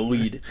clue. We got a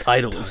lead.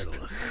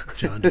 Titleist.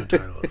 John Doe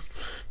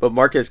Titleist. But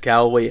Marquez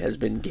Callaway has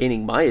been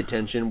gaining my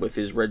attention with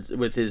his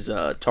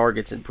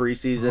targets in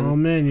preseason. Oh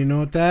man, you know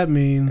what that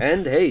means.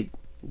 And hey,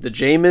 the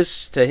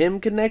Jameis to him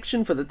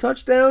connection for the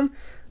touchdown.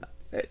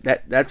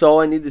 That's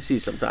all I need to see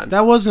sometimes.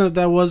 That was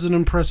an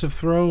impressive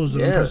throw. It was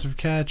an impressive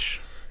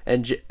catch.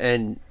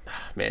 And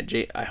man,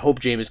 I hope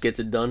Jameis gets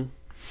it done.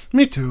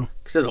 Me too.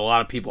 Because there's a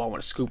lot of people I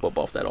want to scoop up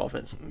off that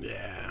offense.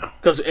 Yeah.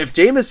 Because if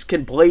Jameis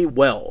can play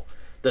well,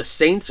 the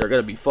Saints are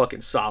going to be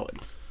fucking solid.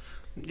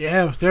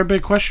 Yeah, they're a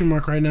big question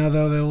mark right now,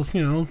 though.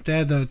 They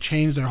had to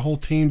change their whole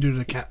team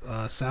due to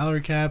the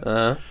salary cap.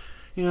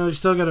 You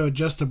still got to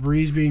adjust to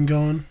Breeze being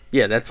gone.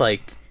 Yeah, that's a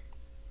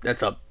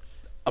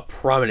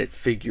prominent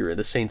figure in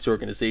the Saints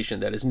organization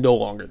that is no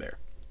longer there.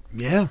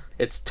 Yeah.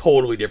 It's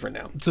totally different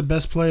now. It's the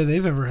best player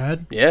they've ever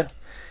had. Yeah.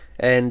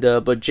 And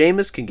but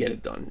Jameis can get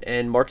it done.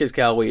 And Marquez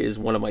Callaway is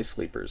one of my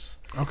sleepers.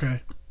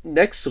 Okay.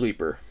 Next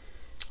sleeper.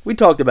 We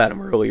talked about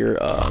him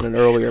earlier on an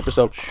earlier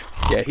episode.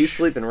 Yeah, he's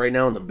sleeping right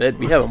now in the bed.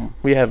 We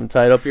have him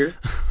tied up here.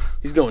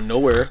 He's going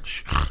nowhere.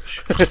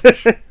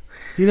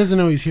 He doesn't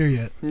know he's here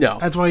yet. No.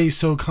 That's why he's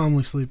so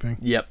calmly sleeping.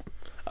 Yep.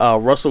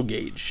 Russell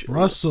Gage.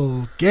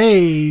 Russell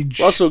Gage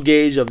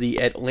of the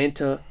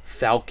Atlanta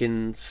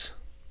Falcons.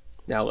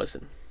 Now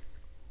listen.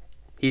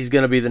 He's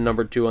going to be the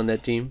number 2 on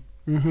that team.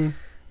 Mm-hmm.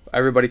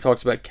 Everybody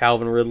talks about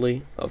Calvin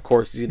Ridley. Of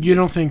course. You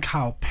don't think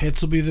Kyle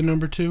Pitts will be the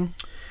number 2?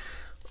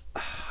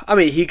 I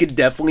mean, he could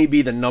definitely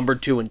be the number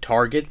 2 in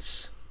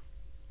targets.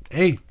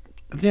 Hey,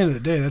 at the end of the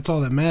day, that's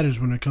all that matters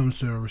when it comes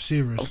to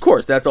receivers. Of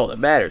course, that's all that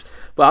matters.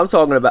 But I'm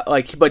talking about,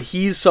 but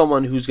he's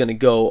someone who's going to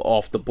go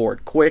off the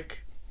board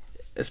quick,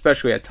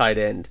 especially at tight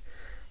end.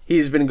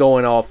 He's been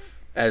going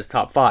off as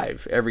top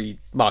 5 every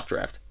mock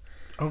draft.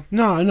 Oh,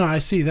 no, I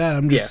see that.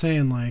 I'm just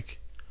saying,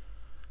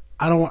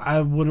 I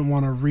wouldn't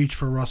want to reach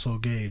for Russell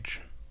Gage.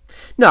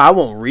 No, I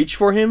won't reach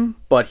for him,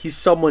 but he's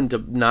someone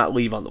to not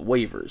leave on the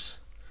waivers.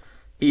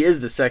 He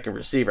is the second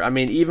receiver. I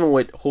mean, even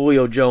with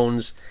Julio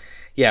Jones,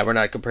 we're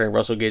not comparing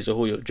Russell Gage to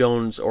Julio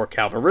Jones or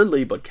Calvin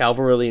Ridley, but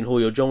Calvin Ridley and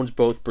Julio Jones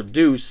both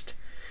produced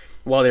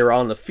while they were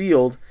on the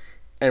field,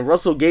 and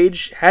Russell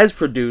Gage has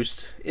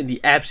produced in the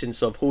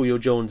absence of Julio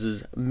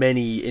Jones's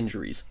many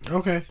injuries.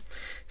 Okay.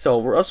 So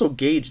Russell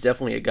Gage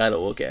definitely a guy to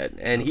look at,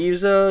 and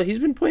he's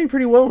been playing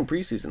pretty well in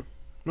preseason.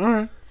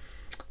 All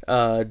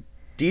right.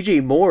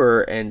 DJ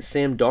Moore and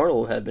Sam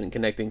Darnold have been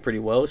connecting pretty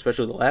well,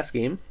 especially the last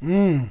game.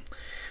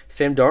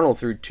 Sam Darnold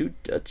threw 2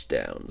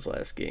 touchdowns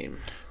last game.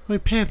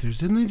 Wait, Panthers,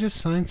 didn't they just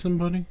sign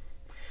somebody?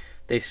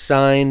 They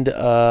signed,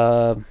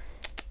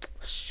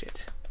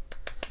 shit.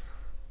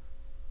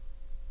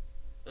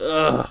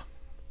 Ugh.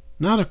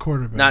 Not a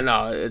quarterback.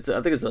 No, I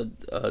think it's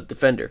a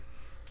defender.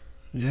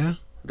 Yeah?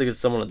 I think it's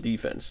someone on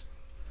defense.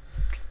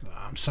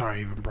 I'm sorry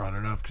I even brought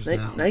it up.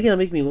 Now you gotta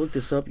make me look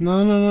this up.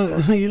 No.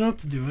 You don't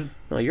have to do it.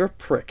 No, you're a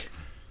prick.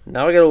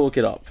 Now I gotta look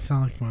it up. It's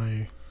not like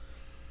my...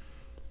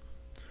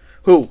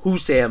 Who,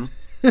 Sam?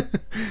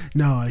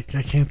 No, I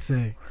can't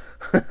say.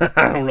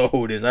 I don't know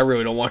who it is. I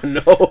really don't want to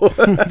know.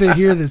 If they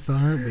hear this, they'll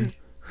hurt me.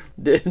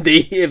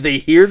 If they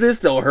hear this,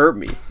 they'll hurt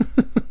me.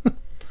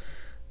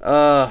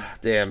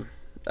 Damn.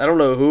 I don't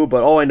know who,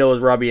 but all I know is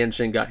Robbie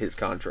Anderson got his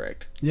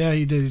contract. Yeah,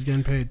 he did. He's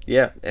getting paid.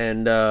 Yeah,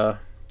 and the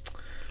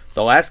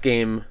last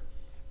game,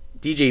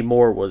 DJ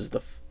Moore was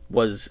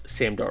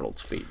Sam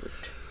Darnold's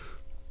favorite.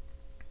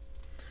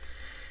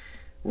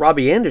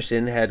 Robbie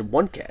Anderson had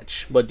 1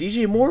 catch, but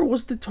DJ Moore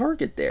was the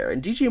target there.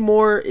 And DJ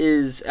Moore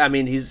is, I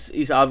mean,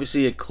 he's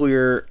obviously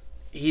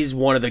he's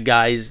one of the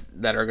guys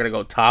that are going to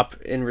go top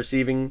in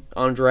receiving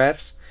on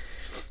drafts.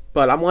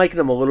 But I'm liking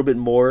him a little bit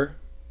more,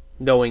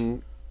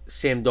 knowing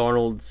Sam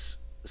Darnold's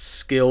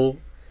skill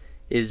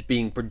is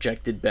being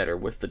projected better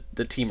with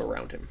the team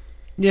around him.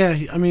 Yeah,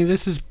 I mean,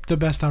 this is the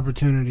best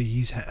opportunity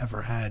he's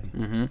ever had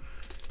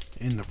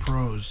in the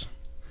pros.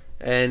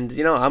 And,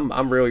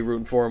 I'm really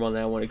rooting for him on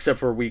that one, except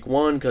for week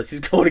 1, because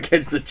he's going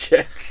against the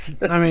Jets.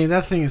 I mean,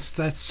 that's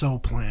so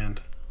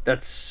planned.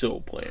 That's so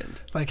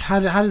planned. Like, how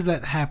does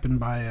that happen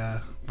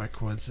by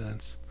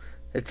coincidence?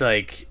 It's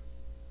like,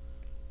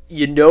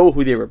 you know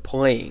who they were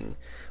playing.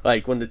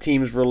 Like, when the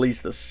teams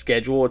release the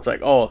schedule, it's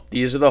like, oh,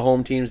 these are the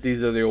home teams,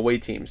 these are the away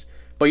teams.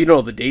 But you don't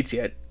know the dates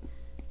yet.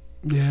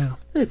 Yeah.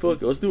 Hey,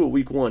 fuck it, let's do it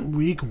week 1.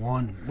 Week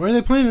 1. Where are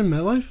they playing, in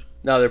MetLife?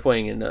 No, they're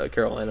playing in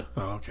Carolina.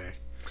 Oh, okay.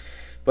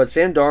 But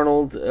Sam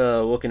Darnold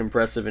looking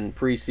impressive in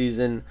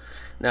preseason.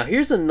 Now,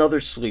 here's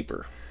another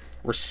sleeper.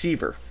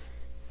 Receiver.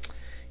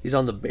 He's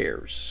on the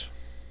Bears.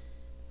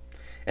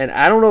 And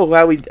I don't know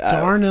how we...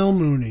 Darnell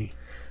Mooney.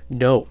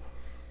 No.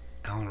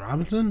 Allen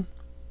Robinson?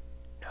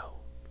 No.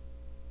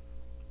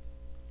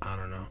 I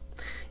don't know.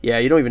 Yeah,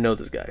 you don't even know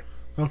this guy.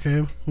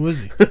 Okay, who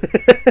is he?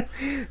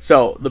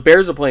 So, the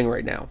Bears are playing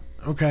right now.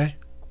 Okay.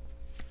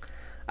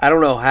 I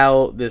don't know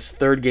how this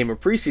third game of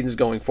preseason is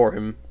going for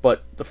him,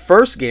 but the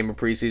first game of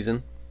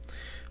preseason,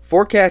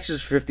 4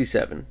 catches for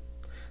 57.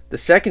 The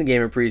second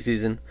game of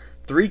preseason,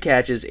 3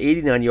 catches,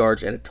 89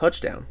 yards, and a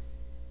touchdown.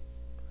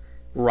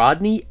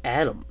 Rodney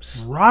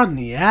Adams.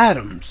 Rodney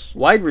Adams.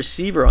 Wide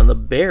receiver on the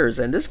Bears,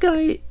 and this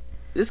guy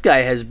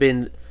has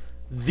been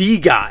the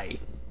guy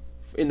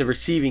in the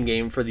receiving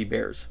game for the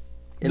Bears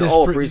in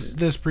all of preseason.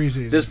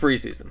 This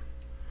preseason.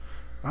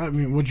 I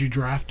mean, would you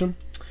draft him?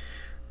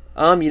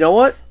 You know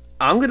what?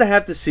 I'm going to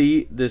have to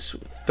see this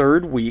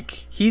third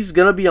week. He's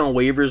going to be on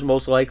waivers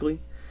most likely.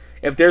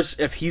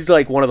 If he's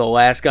like one of the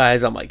last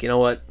guys, I'm like, you know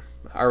what?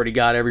 I already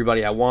got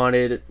everybody I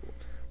wanted.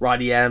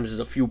 Rodney Adams is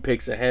a few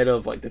picks ahead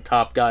of like the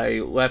top guy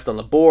left on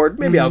the board.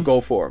 Maybe I'll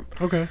go for him.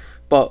 Okay.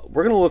 But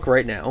we're going to look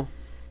right now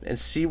and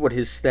see what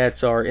his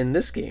stats are in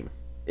this game.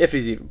 If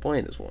he's even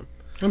playing this one.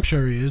 I'm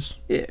sure he is.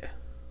 Yeah.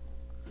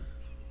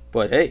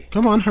 But hey.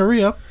 Come on,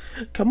 hurry up.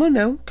 Come on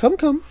now. Come.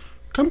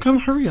 Come,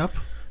 hurry up.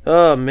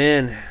 Oh,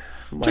 man.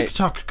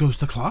 Tick-tock goes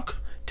the clock.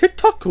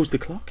 Tick-tock goes the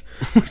clock.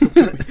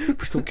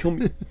 Please don't kill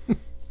me.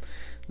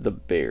 The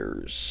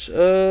Bears.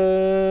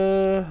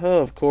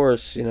 Of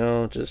course,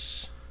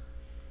 just...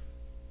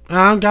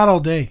 I got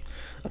all day.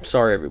 I'm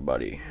sorry,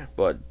 everybody,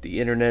 but the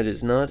internet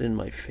is not in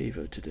my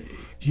favor today.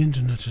 The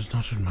internet is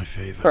not in my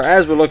favor. All right,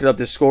 as we're looking up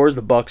the scores,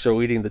 the Bucs are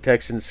leading the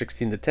Texans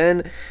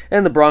 16-10,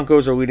 and the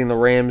Broncos are leading the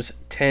Rams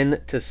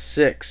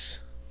 10-6.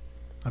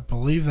 I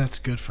believe that's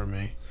good for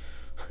me.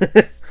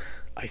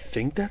 I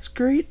think that's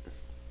great.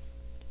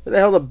 What the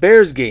hell, the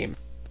Bears game?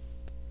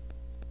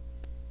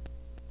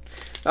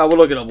 We'll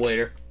look it up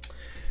later.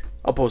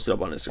 I'll post it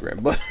up on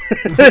Instagram. But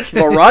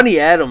Rodney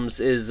Adams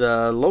is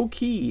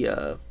low-key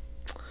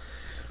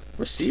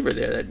receiver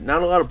there that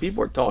not a lot of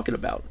people are talking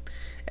about.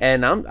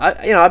 And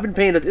I've been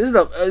paying. This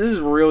is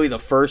really the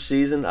first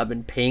season I've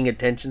been paying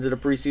attention to the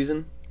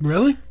preseason.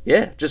 Really?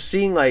 Yeah, just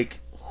seeing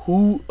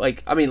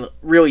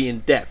really in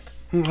depth.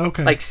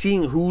 Okay. Like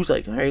seeing who's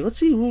like, all right, let's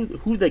see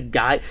who the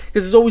guy,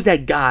 because there's always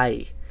that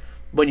guy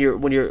when you're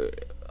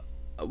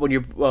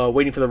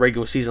waiting for the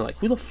regular season. Like,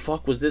 who the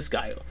fuck was this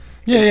guy?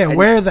 Yeah.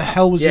 Where the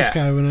hell was this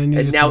guy when I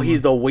needed? And now someone?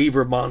 He's the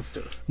waiver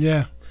monster.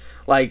 Yeah.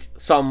 Like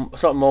something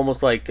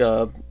almost like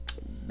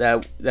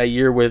that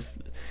year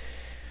with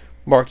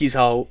Marquise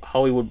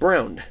Hollywood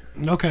Brown.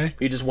 Okay.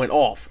 He just went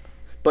off.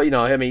 But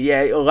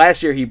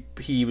last year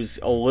he was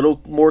a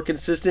little more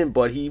consistent,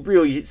 but he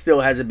really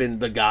still hasn't been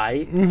the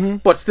guy. Mm-hmm.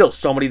 But still,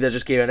 somebody that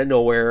just came out of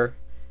nowhere,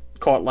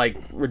 caught like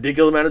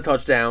ridiculous amount of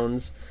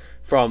touchdowns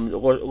from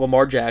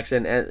Lamar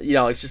Jackson, and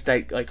it's just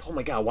like oh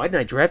my god, why didn't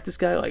I draft this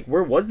guy? Like,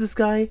 where was this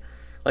guy?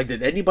 Like,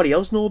 did anybody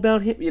else know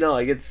about him?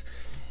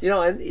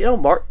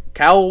 Mark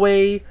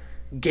Callaway,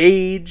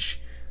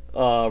 Gage,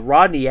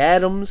 Rodney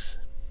Adams.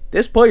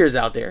 There's players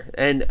out there,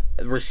 and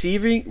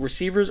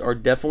receivers are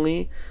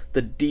definitely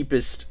the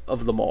deepest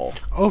of them all.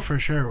 Oh, for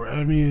sure.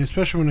 I mean,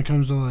 especially when it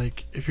comes to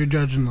if you're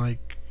judging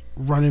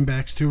running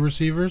backs to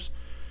receivers,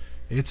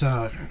 it's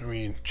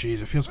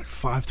it feels like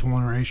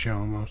 5-to-1 ratio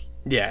almost.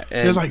 Yeah,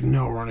 and there's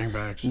no running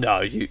backs.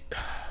 No,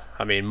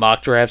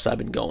 mock drafts. I've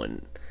been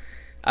going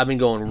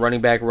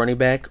running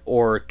back,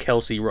 or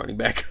Kelsey running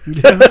back.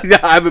 Yeah.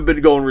 I haven't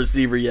been going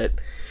receiver yet.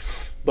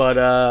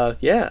 But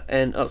yeah,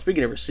 and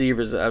speaking of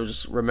receivers, I was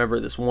just remember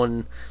this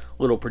one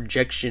little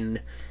projection.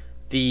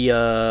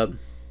 The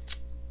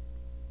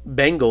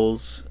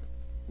Bengals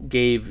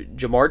gave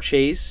Jamar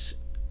Chase,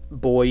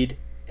 Boyd,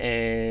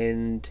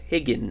 and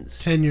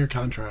Higgins 10-year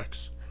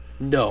contracts.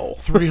 no.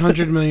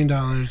 $300 million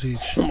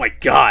each. Oh my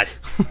god.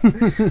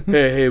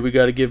 hey, we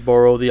got to give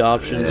Burrow the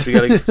options. We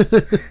got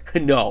to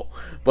no,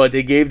 but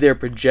they gave their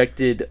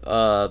projected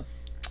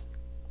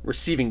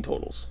receiving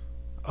totals.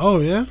 Oh,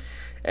 yeah?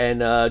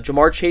 And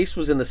Jamar Chase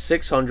was in the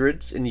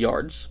 600s in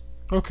yards.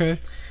 Okay.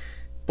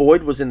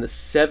 Boyd was in the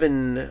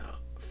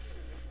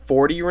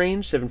 740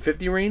 range,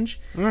 750 range.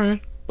 All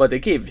right. But they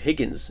gave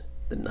Higgins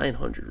the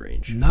 900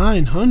 range.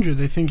 900.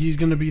 They think he's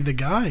going to be the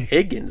guy.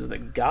 Higgins, the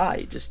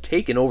guy, just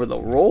taking over the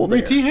role I mean,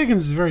 there. T.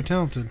 Higgins is very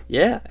talented.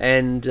 Yeah,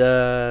 and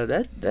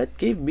that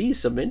gave me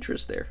some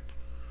interest there.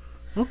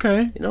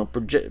 Okay. You know,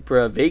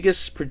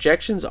 Vegas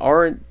projections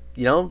aren't,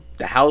 the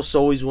house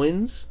always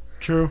wins.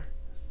 True.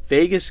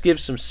 Vegas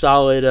gives some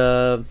solid.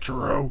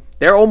 True.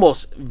 They're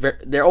almost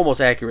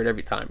accurate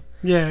every time.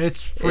 Yeah,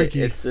 it's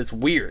freaky. It's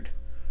weird.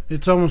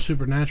 It's almost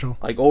supernatural.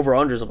 Like over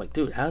unders, I'm like,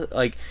 dude, how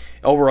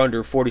over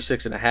under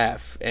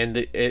 46.5, and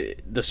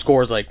the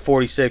score is like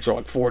 46 or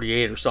like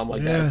 48 or something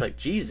like that. Yeah. It's like,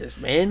 Jesus,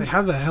 man.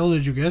 How the hell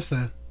did you guess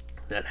that?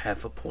 That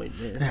half a point,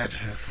 man. That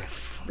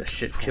half That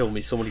shit killed me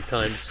so many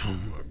times. Oh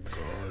my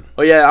god.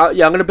 Oh yeah, I'm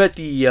gonna bet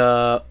the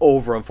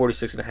over on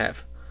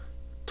 46.5.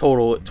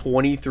 Total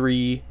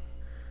 23.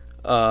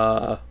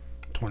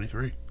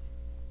 23.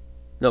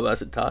 No,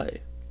 that's a tie.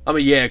 I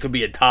mean, yeah, it could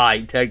be a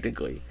tie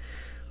technically,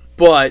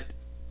 but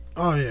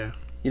Oh yeah.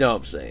 you know what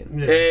I'm saying.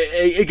 Yeah.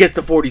 It gets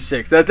to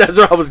 46. That's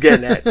what I was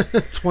getting at.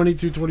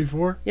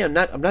 22-24. Yeah,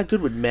 I'm not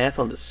good with math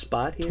on the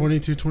spot here.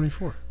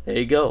 22-24. There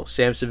you go,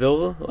 Sam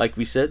Sevilla. Like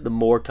we said, the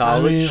more I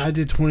college. mean, I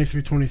did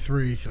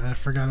 23-23. I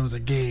forgot it was a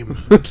game.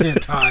 You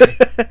can't tie.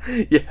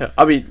 Yeah,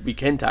 I mean we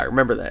can tie.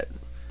 Remember that.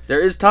 There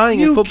is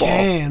tying in You football.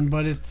 can,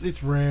 but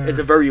it's rare. It's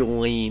a very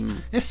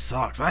lame. It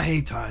sucks. I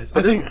hate ties.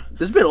 But I think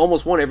there's been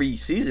almost one every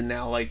season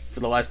now, like for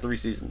the last 3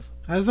 seasons.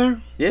 has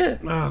there? Yeah,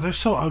 Oh, they're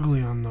so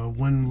ugly on the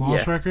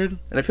win-loss Yeah. record.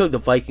 and I feel like the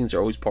Vikings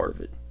are always part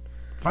of it.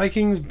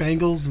 Vikings,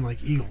 Bengals, and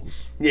like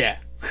Eagles. Yeah.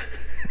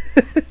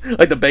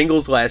 Like the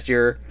Bengals last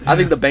year. I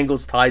think the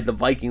Bengals tied the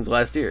Vikings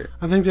last year.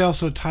 I think they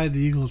also tied the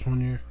Eagles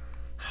one year.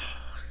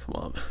 Come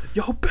on.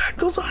 Yo,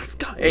 Bengals, let's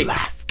go. Hey,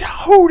 Let's go.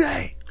 Who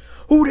they?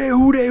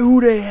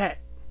 who they hat?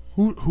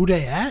 Who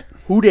they at?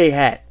 Who they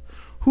hat?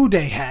 Who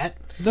they hat?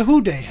 The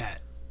Who they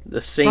hat. The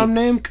Saints. From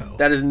Namco.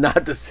 That is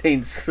not the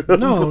Saints.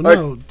 No.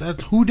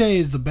 That Who they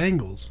is the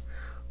Bengals.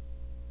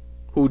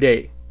 Who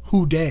they?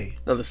 Who they?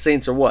 No, the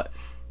Saints are what?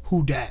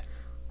 Who dat?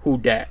 Who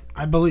dat?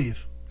 I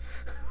believe.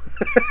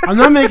 I'm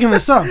not making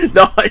this up.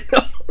 No, I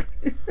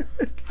know.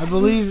 I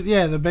believe,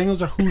 yeah, the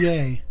Bengals are who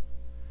they.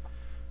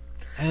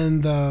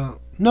 And,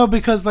 no,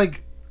 because,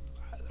 like,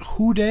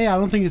 who they, I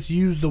don't think it's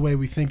used the way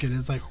we think it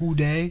is. Like, who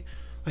they,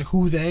 like,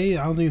 who they,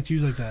 I don't think it's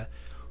used like that.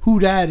 Who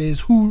that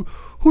is, who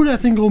that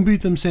thing gonna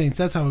beat them Saints?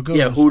 That's how it goes.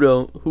 Yeah, who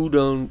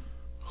don't,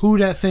 Who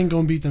that thing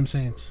gonna beat them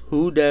Saints?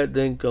 who that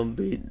then come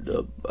beat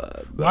the.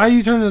 Why are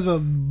you turning to the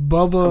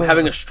Bubba? I'm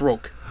having a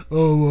stroke.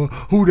 Oh,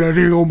 who that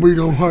thing gonna beat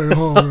them?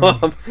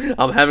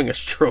 I'm having a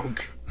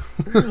stroke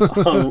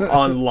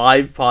on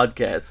live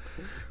podcast.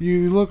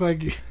 You look like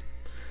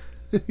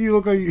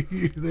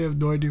they have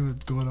no idea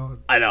what's going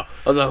on. I know.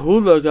 I was like,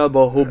 who the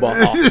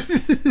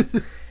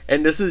hubba.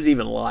 And this isn't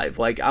even live.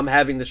 Like, I'm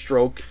having the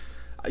stroke.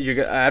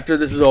 After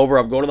this is over,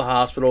 I'm going to the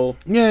hospital.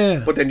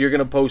 Yeah. But then you're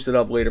gonna post it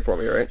up later for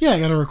me, right? Yeah, I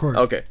gotta record.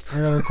 Okay. I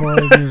gotta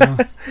record. You know.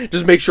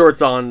 Just make sure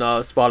it's on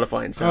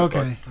Spotify and SoundCloud.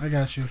 Okay, I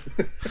got you.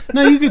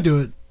 No, you can do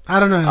it. I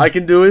don't know. I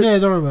can do it. Yeah,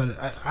 don't worry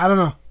about it. I don't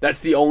know.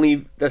 That's the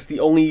only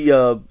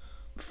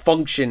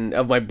function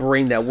of my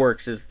brain that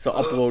works is to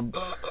upload.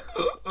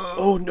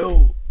 Oh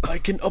no, I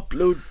can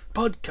upload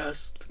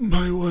podcast.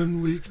 My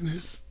one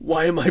weakness.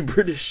 Why am I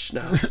British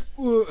now?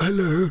 Oh,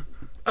 hello.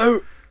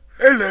 Oh,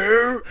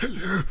 hello.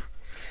 Hello.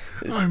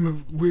 I'm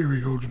a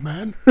weary old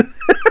man.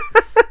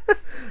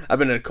 I've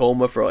been in a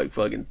coma for like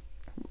fucking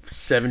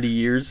 70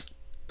 years.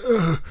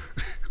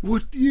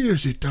 What year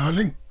is it,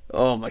 darling?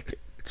 Oh my,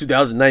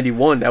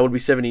 2091. That would be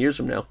 70 years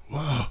from now.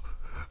 Wow.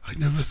 I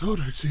never thought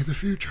I'd see the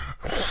future.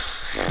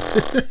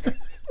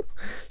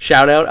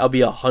 Shout out, I'll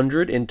be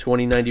 100 in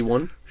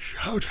 2091.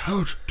 Shout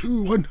out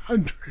to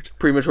 100.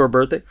 Premature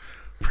birthday.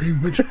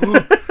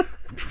 Premature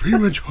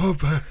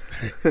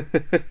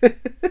birthday.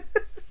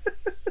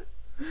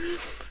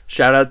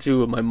 Shout out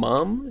to my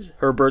mom.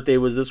 Her birthday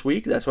was this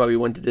week. That's why we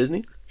went to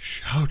Disney.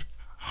 Shout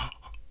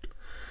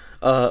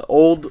out.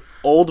 Old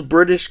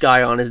British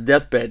guy on his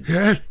deathbed.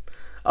 Yes.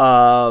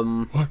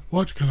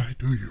 What can I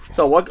do you for?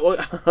 So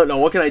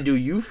what can I do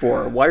you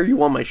for? Why are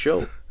you on my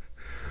show?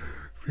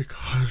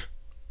 Because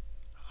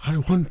I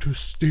want to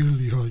steal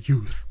your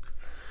youth.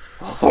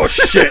 Oh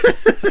shit!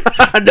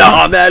 No,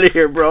 I'm out of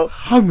here, bro.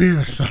 Come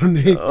here,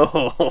 Sonny.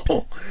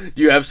 Oh,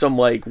 do you have some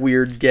like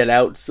weird Get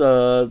Out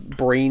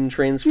brain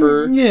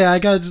transfer? Yeah, I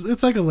got.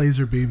 It's like a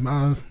laser beam.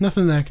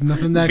 Nothing that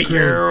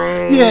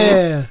crazy.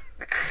 Yeah.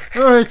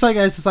 Or it's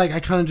just like I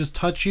kind of just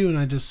touch you and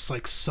I just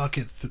like suck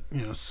it,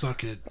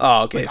 suck it.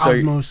 Oh, okay. Like So,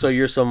 osmosis. so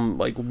you're some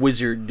like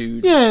wizard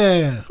dude.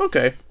 Yeah.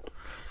 Okay.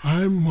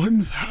 I'm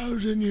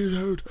 1,000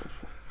 years old.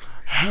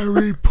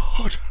 Harry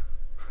Potter.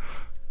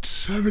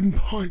 7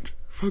 point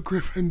for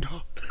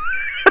Gryffindor.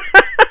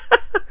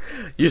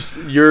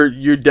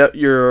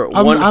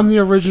 I'm the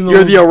original.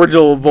 You're the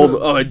original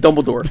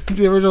Dumbledore.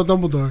 The original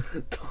Dumbledore.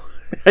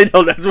 I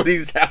know that's what he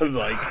sounds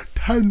like.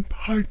 10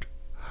 point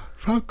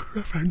for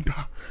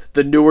Gryffindor.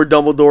 The newer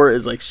Dumbledore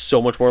is like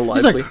so much more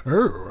lively. He's like,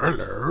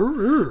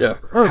 yeah,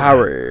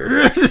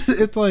 Harry.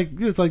 It's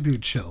like,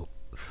 dude, chill.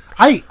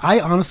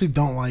 I honestly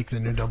don't like the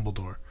new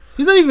Dumbledore.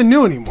 He's not even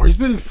new anymore. He's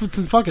been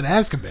since fucking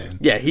Azkaban.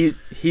 Yeah,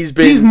 he's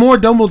been. He's more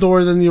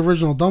Dumbledore than the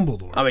original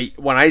Dumbledore. I mean,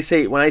 when I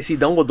see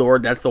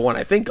Dumbledore, that's the one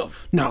I think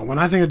of. No, when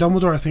I think of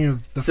Dumbledore, I think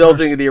of the Still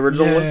think of the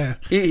original ones. Yeah.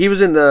 He was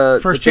in the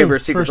Chamber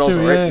of Secrets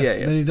also, right?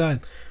 Yeah. Then he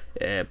died.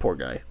 Yeah, poor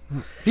guy.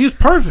 He was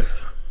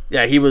perfect.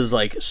 Yeah, he was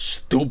like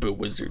stupid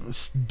wizard.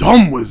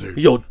 Dumb wizard.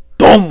 Yo,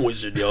 dumb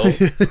wizard, yo.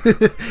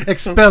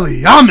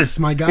 Expelliarmus,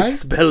 my guy.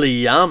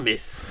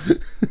 Expelliarmus.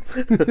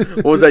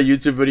 What was that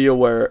YouTube video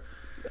where,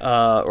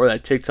 or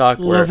that TikTok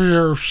where?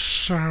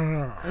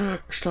 Leviosa.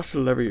 It's not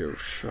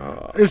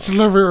Leviosa. It's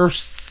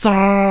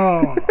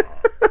Leviosa.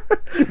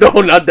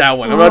 No, not that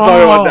one. I'm not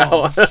talking about that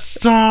one.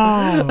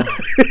 Stop.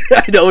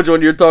 I know which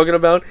one you're talking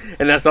about,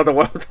 and that's not the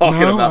one I'm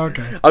talking about.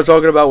 Okay. I was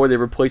talking about where they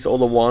replace all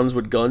the wands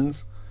with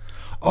guns.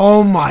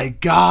 Oh my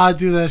god,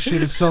 dude, that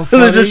shit is so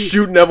funny. They're just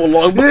shooting Neville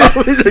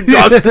Longbottom.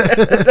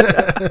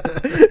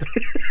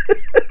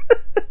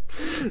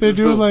 They're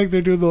doing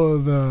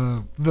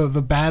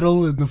the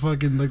battle in the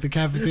fucking like the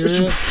cafeteria.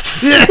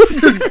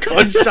 Just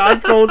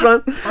gunshot phones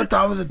on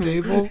top of the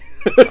table.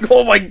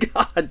 Oh my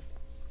god.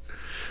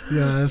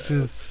 Yeah, that's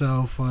just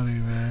so funny,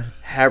 man.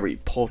 Harry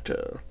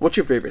Potter. What's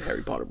your favorite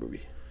Harry Potter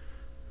movie?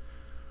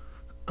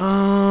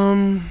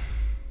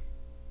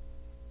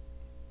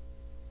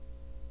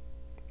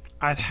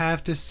 I'd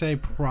have to say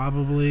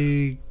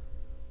probably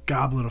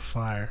Goblet of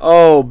Fire.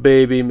 Oh,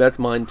 baby, that's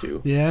mine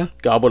too. Yeah?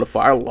 Goblet of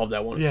Fire, I love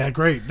that one. Yeah,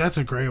 great. That's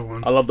a great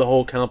one. I love the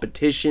whole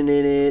competition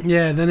in it.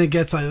 Yeah, then it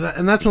gets like that,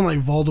 and that's when like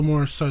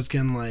Voldemort starts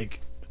getting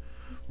like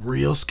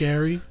real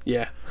scary.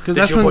 Yeah.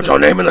 Did you put your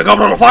name in the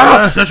Goblet of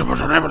Fire? Did you put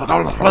your name in the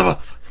Goblet of Fire?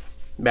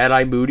 Mad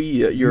Eye Moody,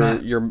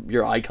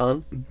 your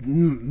icon.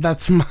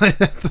 That's my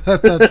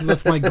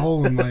that's my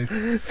goal in life.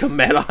 It's a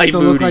Mad Eye Moody. To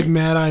look like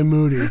Mad Eye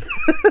Moody.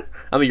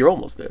 I mean, you're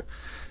almost there.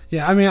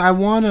 Yeah, I mean, I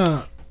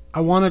wanna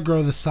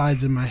grow the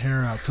sides of my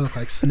hair out to look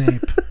like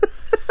Snape.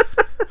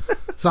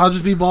 So I'll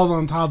just be bald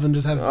on top and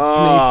just have Snape hair.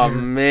 Oh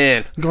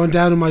man, going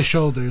down to my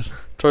shoulders.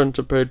 Turn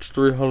to page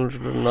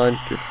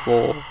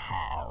 394.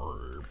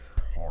 Harry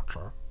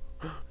Potter.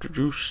 Did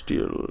you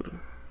steal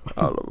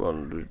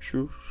Ollivander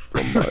juice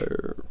from my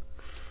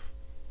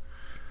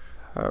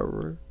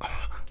Harry?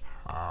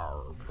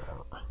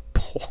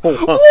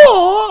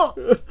 What?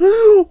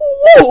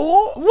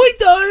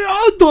 Wait,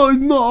 I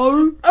don't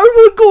know. Oh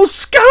my god,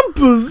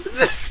 scampers!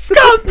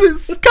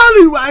 Scampers!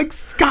 Scallywags!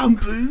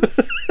 Scampers!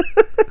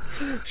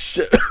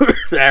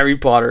 Harry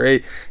Potter. Hey,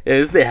 it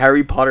is the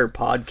Harry Potter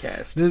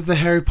podcast. This is the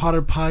Harry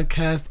Potter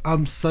podcast.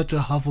 I'm such a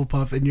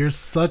Hufflepuff and you're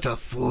such a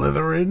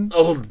Slytherin.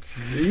 Oh,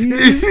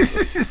 jeez.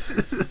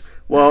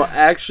 Well,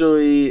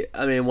 actually,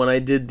 I mean, when I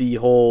did the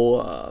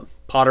whole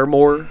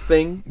Pottermore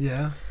thing,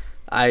 yeah,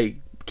 I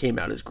came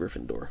out as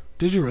Gryffindor.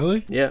 Did you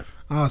really? Yeah.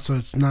 Oh, so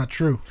it's not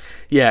true.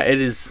 Yeah, it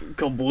is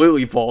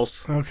completely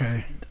false.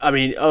 Okay. I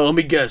mean, let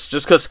me guess.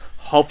 Just because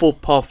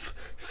Hufflepuff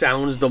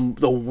sounds the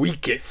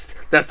weakest,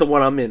 that's the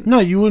one I'm in. No,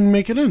 you wouldn't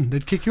make it in.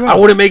 They'd kick you out. I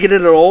wouldn't make it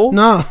in at all?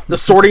 No. The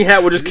Sorting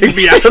Hat would just kick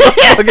me out of the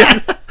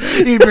fucking...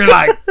 He'd be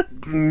like,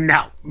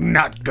 no,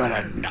 not good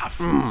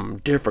enough.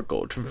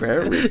 Difficult.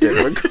 Very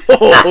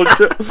difficult.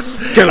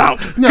 Get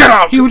out. No, Get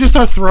out. He would just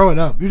start throwing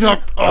up. You'd be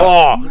like,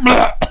 oh.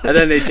 And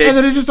then they take... And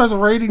then it just starts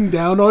raining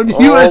down on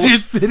you as you're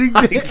sitting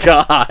there. Oh my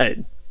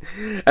god.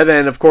 And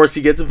then, of course,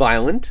 he gets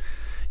violent.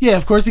 Yeah,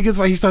 of course he gets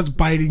why he starts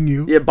biting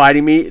you. Yeah,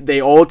 biting me.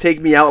 They all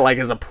take me out like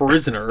as a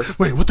prisoner.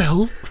 Wait, what the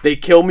hell? They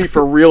kill me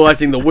for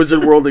realizing the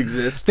wizard world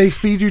exists. They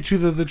feed you to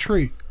the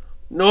tree.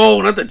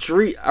 No, not the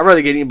tree. I'd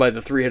rather get eaten by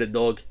the three-headed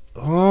dog.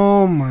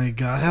 Oh my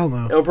god, hell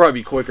no. It'll probably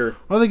be quicker.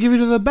 Or they give you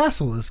to the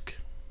basilisk.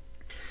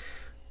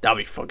 That'd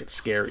be fucking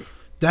scary.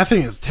 That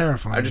thing is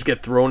terrifying. I just get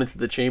thrown into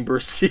the Chamber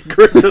of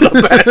Secrets and the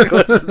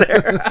basilisk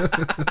there.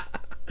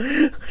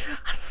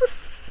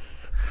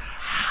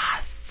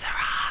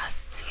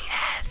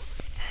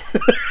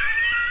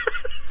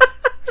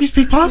 You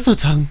speak pasta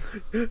tongue.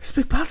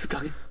 Speak pasta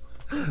tongue?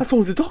 That's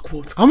only the dog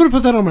words. I'm gonna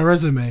put that on my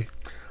resume.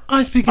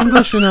 I speak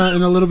English and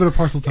a little bit of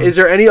Parseltongue. Is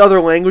there any other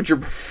language you're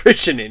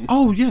proficient in?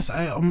 Oh yes,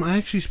 I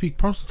actually speak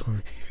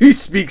Parseltongue. You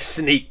speak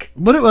Sneak.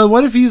 What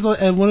if he's like,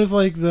 and what if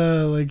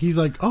he's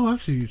like, oh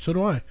actually, so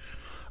do I.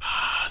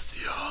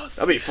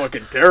 That'd be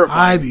fucking terrifying.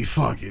 I'd be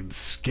fucking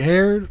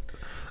scared.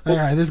 All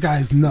right, this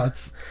guy's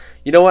nuts.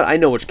 You know what? I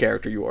know which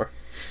character you are.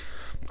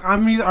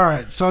 I'm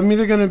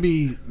either gonna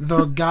be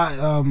the guy.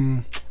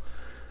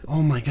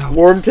 Oh my god,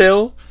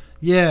 Wormtail.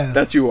 Yeah,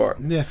 That's you are.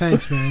 Yeah,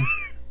 thanks, man.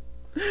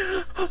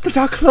 The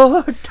Dark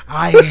Lord.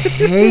 I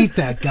hate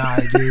that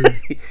guy,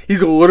 dude.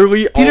 He's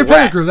literally Peter a rat.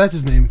 Pettigrew, that's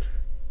his name.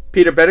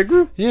 Peter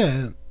Pettigrew?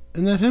 Yeah,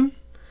 isn't that him?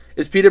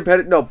 Is Peter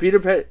Pettigrew? No, Peter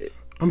Pettigrew.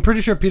 I'm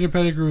pretty sure Peter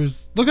Pettigrew is.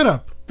 Look it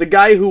up. The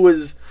guy who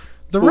was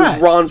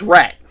rat. Ron's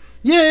rat.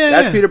 Yeah.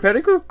 That's Peter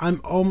Pettigrew? I'm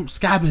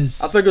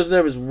Scabbers. I think his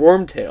name is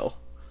Wormtail.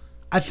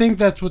 I think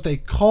that's what they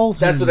call him.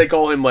 That's what they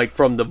call him, like,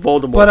 from the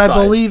Voldemort But I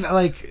side. believe,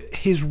 like,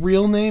 his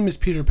real name is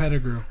Peter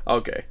Pettigrew.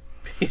 Okay.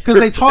 Because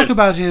they talk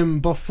about him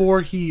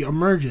before he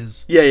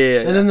emerges. Yeah.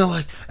 And then they're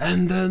like,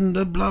 and then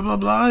the blah, blah,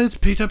 blah, it's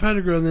Peter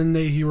Pettigrew. And then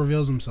he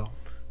reveals himself.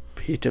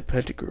 Peter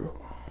Pettigrew.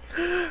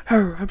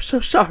 Oh, I'm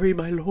so sorry,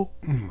 my lord.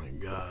 Oh, my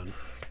God.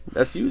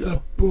 That's you, though.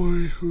 The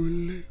boy who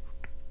lived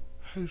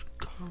has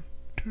come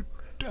to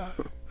die.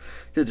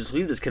 Dude, just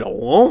leave this kid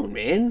alone,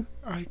 man.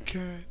 I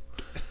can't.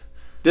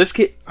 This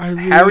kid, I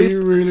really, Harry,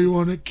 really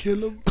want to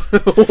kill him. Hey,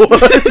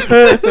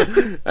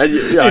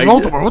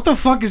 Voldemort, what the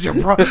fuck is your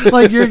problem?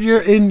 Like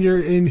you're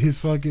in his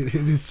fucking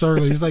in his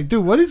circle. He's like,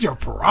 dude, what is your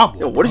problem?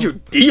 Yo, what is your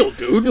deal,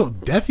 dude? Yo,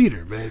 Death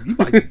Eater, man, you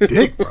my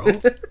dick, bro.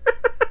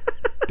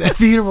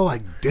 Death Eater, more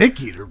like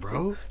Dick Eater,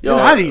 bro. Get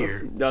out of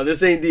here. No,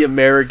 this ain't the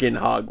American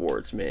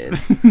Hogwarts, man.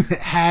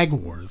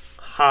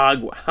 Hagwarts.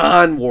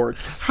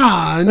 Hanwarts.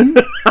 Han.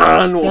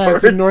 Hanwarts. Yeah,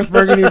 it's in North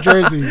Bergen, New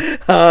Jersey.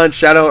 Han.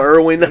 Shout out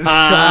Irwin. Han.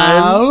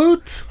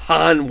 Shout.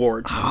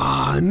 Hanwarts.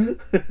 Han.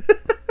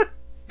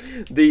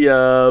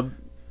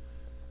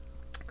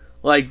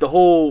 Like the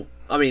whole.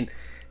 I mean,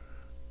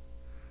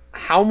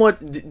 how much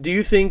do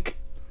you think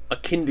a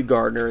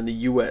kindergartner in the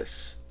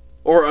U.S.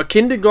 or a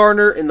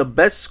kindergartner in the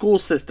best school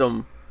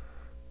system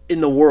in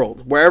the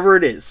world, wherever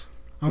it is,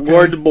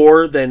 learned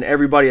more than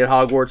everybody at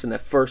Hogwarts in that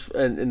first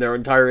in their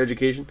entire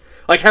education?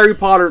 Like Harry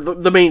Potter,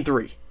 the main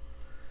three.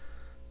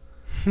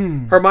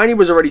 Hermione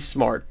was already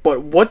smart,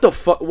 but what the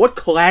fuck? What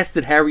class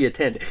did Harry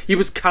attend? He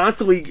was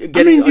constantly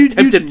getting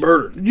attempted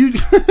murder.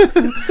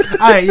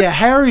 Alright, yeah,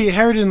 Harry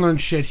didn't learn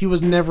shit. He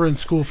was never in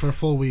school for a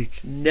full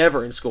week.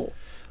 Never in school.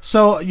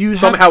 So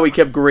somehow he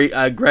kept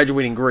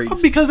graduating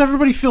grades because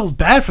everybody feels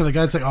bad for the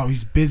guy. It's like, oh,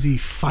 he's busy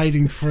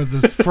fighting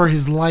for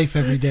his life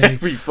every day.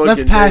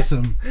 Let's pass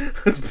him.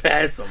 Let's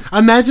pass him.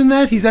 Imagine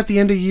that he's at the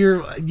end of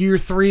year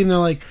 3, and they're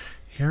like,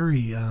 Harry,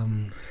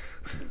 you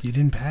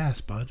didn't pass,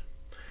 bud.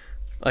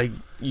 Like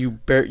you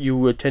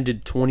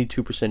attended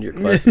 22% of your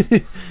classes.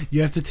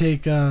 You have to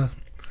take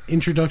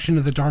Introduction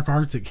to the Dark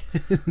Arts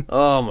again.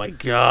 Oh my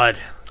god!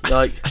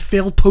 Like I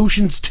failed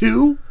potions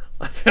too.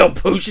 I failed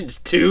potions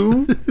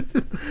too.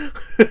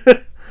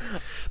 But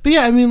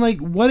yeah, I mean, like,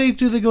 what age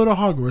do they go to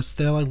Hogwarts?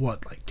 They're like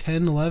what, like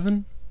 10,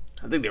 11?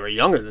 I think they were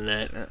younger than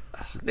that.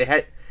 They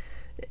had,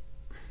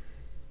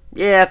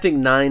 I think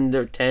 9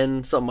 or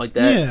 10, something like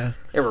that. Yeah,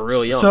 they were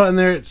really young. So, and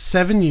they're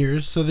 7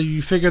 years, so that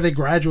you figure they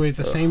graduate at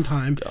the same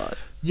time. God.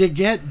 You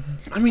get,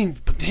 I mean,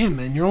 but damn,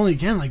 man, you're only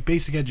getting like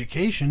basic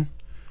education.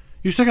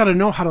 You still got to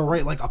know how to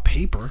write like a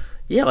paper.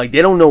 Yeah, like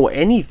they don't know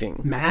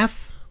anything.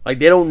 Math. Like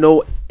they don't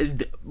know.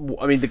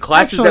 I mean, the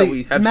classes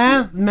Actually, that we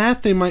have.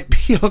 Math, they might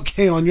be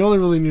okay on. You only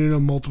really need to know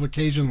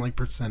multiplication, like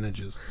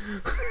percentages.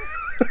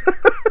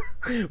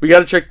 We got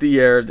to check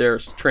their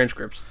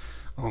transcripts.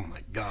 Oh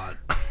my god!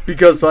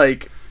 Because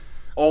like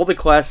all the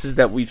classes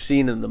that we've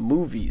seen in the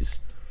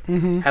movies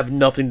have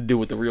nothing to do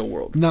with the real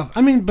world. No,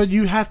 I mean, but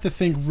you have to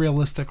think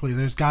realistically.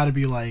 There's got to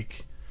be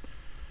like,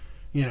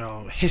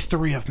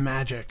 history of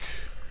magic.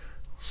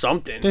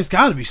 Something. There's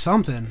got to be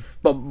something.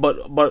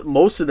 But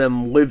most of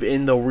them live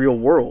in the real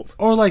world.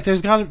 Or like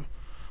there's got to.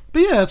 But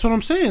yeah, that's what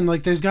I'm saying.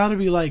 Like there's got to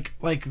be like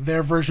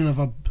their version of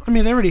a. I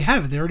mean, they already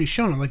have it. They already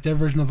shown it. Like their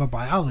version of a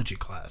biology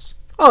class.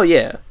 Oh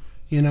yeah.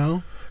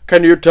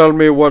 Can you tell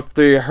me what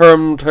the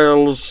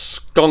hermtail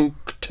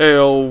skunk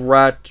tail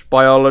rat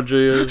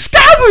biology is?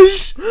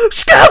 Scabbers!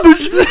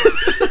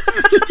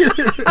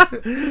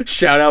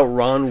 Shout out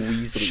Ron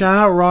Weasley. Shout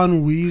out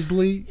Ron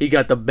Weasley. He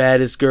got the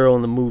baddest girl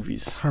in the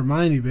movies.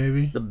 Hermione,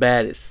 baby. The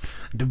baddest.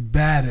 The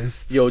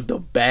baddest. Yo, the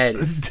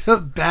baddest. The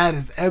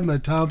baddest. Emma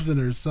Thompson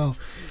herself.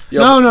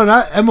 Yo, no,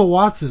 not Emma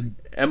Watson.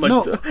 Emma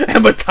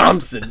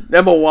Thompson.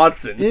 Emma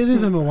Watson. It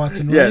is Emma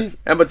Watson, right? Yes,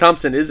 Emma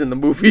Thompson is in the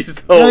movies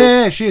though.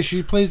 Yeah, she is.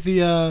 She plays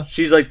the.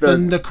 She's like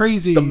the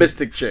crazy, the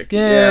mystic chick.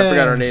 Yeah, I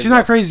forgot her name. She's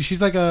not crazy.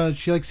 She's like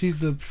she sees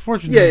the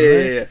fortune.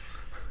 Yeah.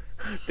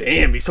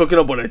 Damn, he's hooking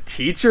up with a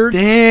teacher.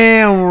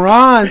 Damn,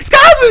 Ron.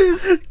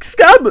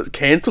 Scabbers.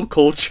 Cancel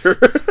culture.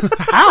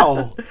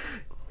 How?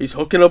 He's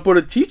hooking up with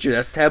a teacher.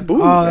 That's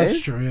taboo. Oh, man.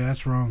 that's true. Yeah,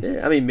 that's wrong.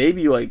 Yeah, I mean,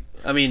 maybe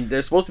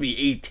they're supposed to be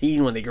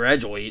 18 when they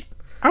graduate.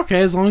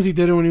 Okay, as long as he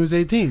did it when he was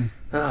 18.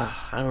 I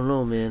don't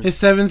know, man. His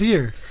 7th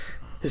year.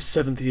 His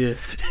 7th year.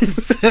 His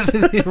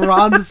 7th year.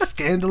 Ron's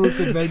scandalous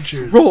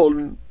adventures.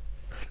 Ron.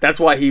 That's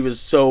why he was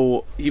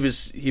so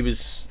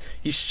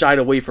he shied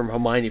away from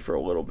Hermione for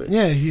a little bit.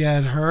 Yeah, he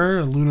had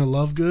her, Luna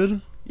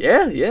Lovegood.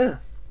 Yeah.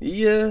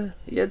 He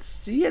had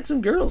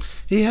some girls.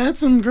 He had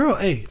some girl.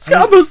 Hey,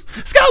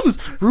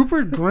 Scabbers.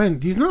 Rupert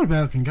Grint. He's not a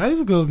bad looking guy.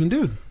 He's a good looking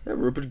dude. Yeah,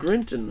 Rupert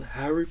Grint and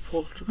Harry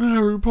Potter.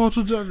 Daniel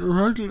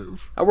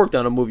Radcliffe. I worked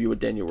on a movie with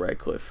Daniel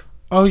Radcliffe.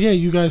 Oh yeah,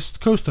 you guys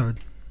co-starred.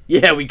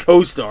 Yeah, we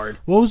co-starred.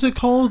 What was it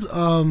called?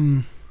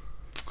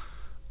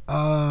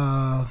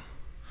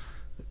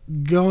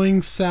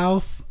 Going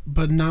South,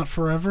 but not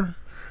forever.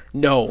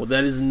 No,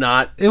 that is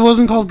not. It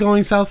wasn't called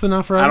Going South, but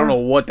not forever. I don't know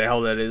what the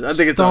hell that is. I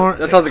think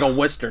that sounds like a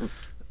western.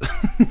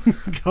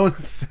 Going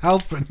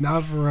South, but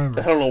not forever.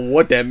 I don't know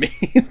what that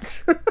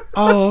means.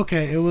 Oh,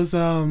 okay. It was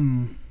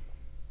Damn,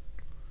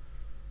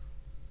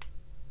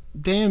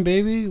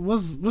 baby,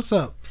 what's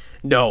up?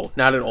 No,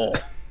 not at all.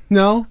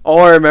 No.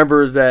 All I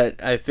remember is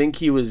that I think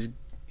he was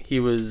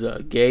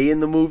gay in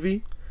the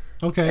movie,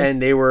 Okay.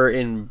 and they were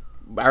in.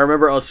 I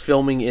remember us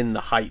filming in the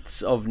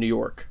Heights of New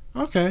York.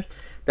 Okay.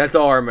 That's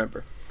all I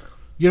remember.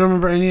 You don't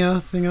remember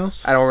anything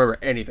else? I don't remember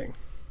anything,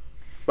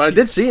 but I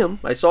did see him.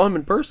 I saw him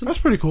in person. That's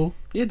pretty cool.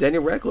 Yeah,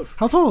 Daniel Radcliffe.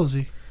 How tall is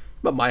he?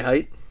 About my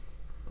height.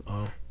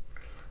 Oh.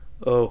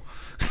 Oh.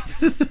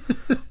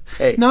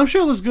 Hey. No, I'm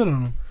sure it looks good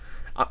on him.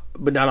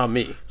 But not on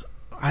me.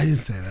 I didn't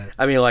say that.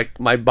 I mean, like,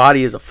 my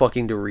body is a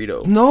fucking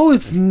Dorito. No,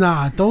 it's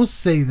not. Don't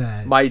say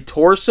that. My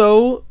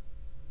torso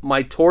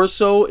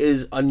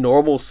is a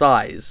normal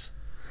size,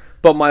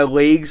 but my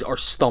legs are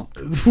stumped.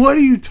 What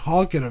are you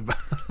talking about?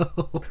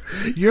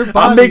 Your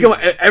body. I'm making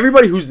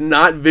everybody who's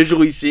not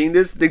visually seeing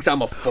this thinks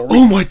I'm a furry.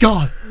 Oh my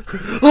god!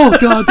 Oh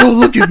god! Don't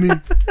look at me,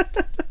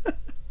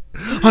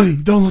 honey.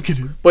 Don't look at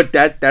him. But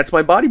that's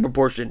my body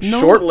proportion. No.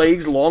 Short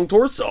legs, long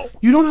torso.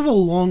 You don't have a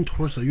long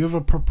torso. You have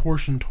a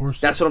proportioned torso.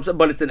 That's what I'm saying.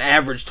 But it's an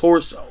average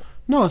torso.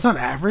 No, it's not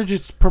average.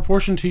 It's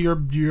proportioned to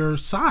your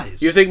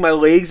size. You think my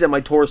legs and my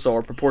torso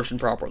are proportioned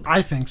properly?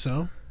 I think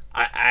so.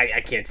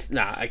 I can't.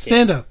 Nah, I can't.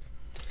 Stand up.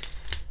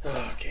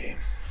 Okay.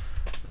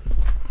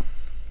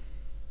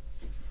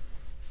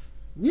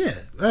 Yeah.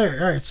 All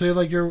right. So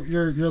like your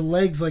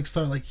legs like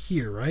start like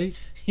here, right?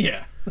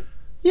 Yeah.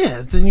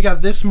 Yeah. Then you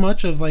got this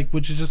much of like,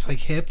 which is just like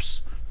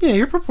hips. Yeah,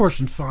 you're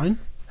proportioned fine.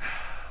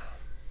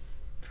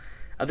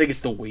 I think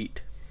it's the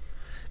weight.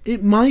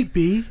 It might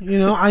be.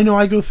 I know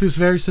I go through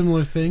very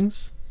similar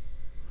things.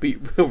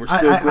 We're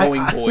still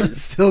growing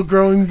boys. Still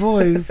growing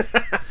boys.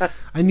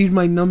 I need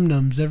my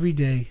num-nums every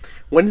day.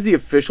 When's the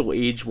official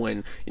age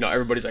when,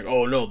 everybody's like,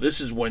 oh no,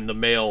 this is when the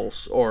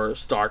males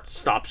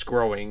stops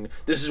growing.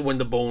 This is when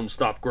the bones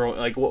stop growing.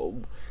 Like,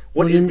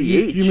 what is the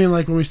age? You mean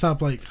like when we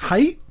stop like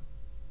height?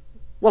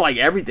 Well, like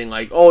everything.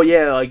 Like, oh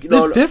yeah, like...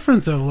 It's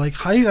different though. Like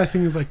height I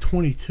think is like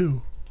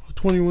 22.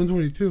 21,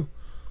 22.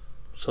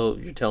 So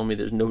you're telling me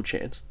there's no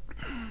chance?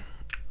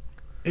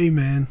 Hey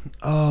man,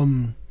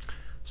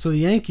 so the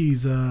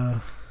Yankees, yeah,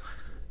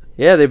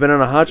 they've been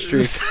on a hot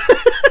streak.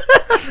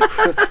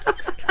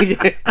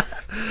 The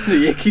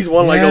Yankees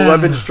won like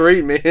 11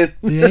 straight, man.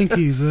 The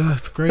Yankees,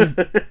 it's great.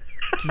 The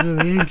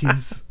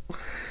Yankees.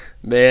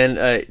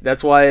 Man,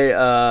 that's why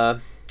I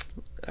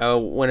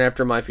went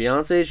after my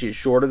fiance. She's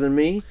shorter than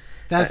me.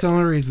 That's the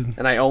only reason.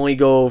 And I only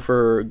go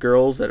for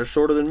girls that are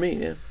shorter than me,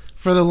 yeah.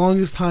 For the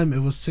longest time, it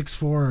was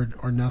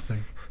 6'4" or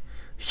nothing.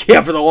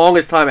 Yeah, for the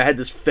longest time, I had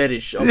this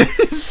fetish of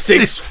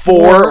 6'4"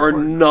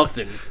 or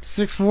nothing.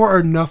 6'4"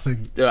 or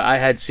nothing. I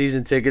had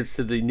season tickets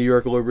to the New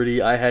York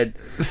Liberty. I had...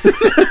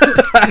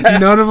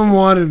 None of them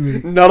wanted me.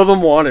 None of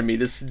them wanted me.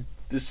 This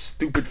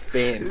stupid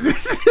fan.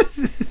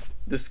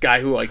 This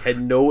guy who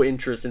had no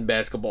interest in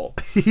basketball.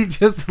 He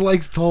just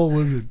likes tall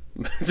women.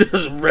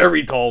 Just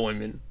very tall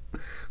women.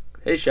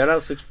 Hey, shout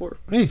out 6'4".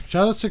 Hey,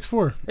 shout out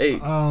 6'4". Hey,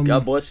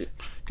 God bless you.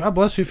 God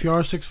bless you if you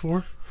are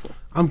 6'4".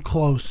 I'm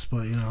close,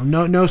 but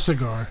no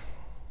cigar.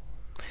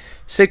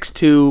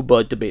 6'2",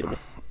 but debatable.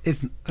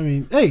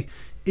 Hey,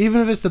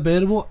 even if it's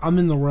debatable, I'm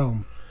in the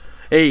realm.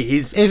 Hey,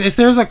 he's... If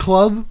there's a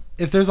club,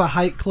 if there's a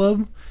height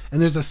club,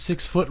 and there's a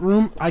 6-foot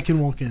room, I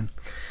can walk in.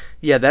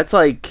 Yeah, that's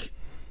like...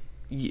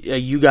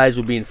 You guys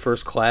would be in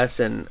first class,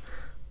 and...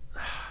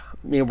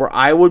 where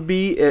I would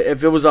be,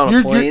 if it was on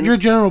a plane... You're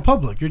general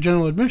public. You're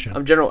general admission.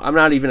 I'm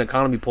not even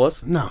economy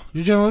plus. No,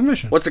 you're general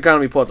admission. What's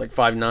economy plus? Like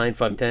 5'9",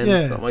 5'10",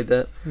 Yeah, something like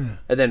that? Yeah.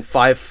 And then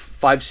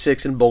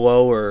 5'6" and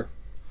below, or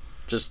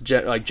just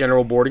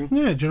general boarding?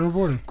 Yeah, general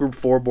boarding. Group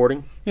 4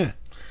 boarding? Yeah.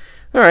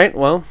 All right,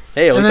 well,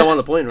 hey, at least I'm on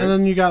the plane, right? And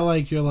then you got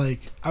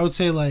I would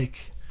say 6'7",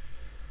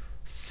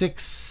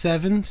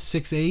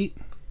 6'8",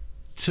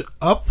 to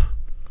up.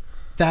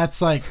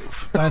 That's like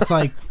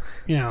the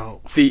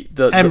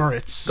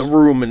Emirates. the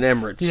room in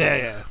Emirates.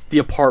 Yeah. The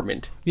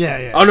apartment.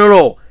 Yeah. Oh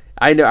no!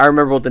 I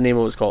remember what the name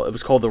of it was called. It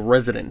was called the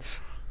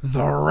Residence.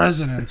 The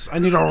Residence. I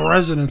need a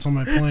residence on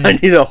my plane. I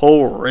need a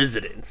whole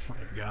residence. Oh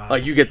my God.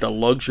 Like you get the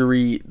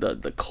luxury,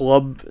 the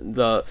club,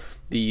 the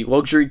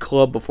luxury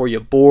club before you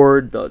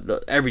board,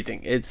 the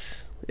everything.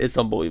 It's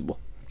unbelievable.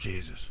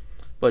 Jesus.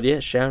 But yeah,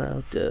 shout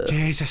out.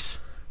 Jesus.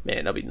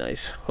 Man, that'd be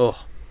nice.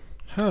 Oh.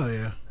 Hell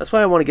yeah. That's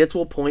why I want to get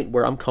to a point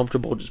where I'm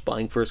comfortable just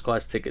buying first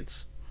class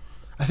tickets.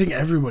 I think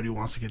everybody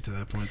wants to get to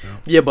that point, though.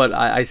 Yeah, but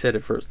I said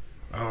it first.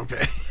 Oh,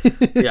 okay.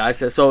 Yeah, I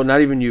said so.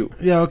 Not even you.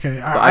 Yeah, okay.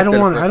 I don't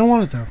want it. I don't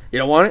want it though. You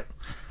don't want it?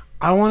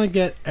 I want to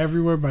get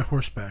everywhere by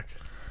horseback.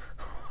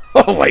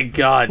 Oh my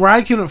God. Where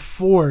I can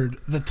afford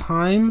the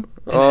time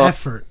and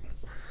effort.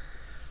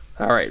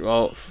 All right.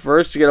 Well,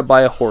 first you gotta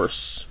buy a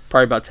horse.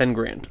 Probably about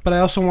 $10,000. But I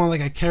also want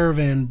a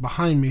caravan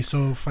behind me,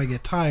 so if I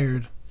get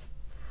tired.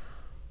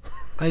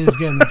 I just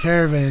get in the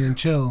caravan and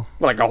chill.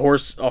 Like a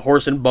horse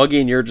and buggy,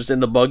 and you're just in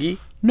the buggy.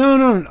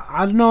 No.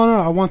 I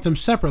want them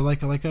separate,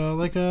 like an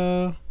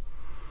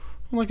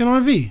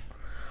RV.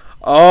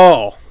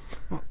 Oh,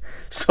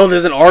 so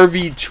there's an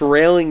RV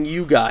trailing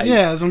you guys.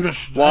 Yeah, as I'm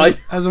just. Why?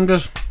 As I'm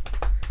just.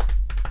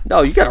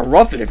 No, you gotta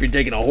rough it if you're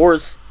taking a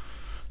horse.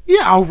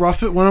 Yeah, I'll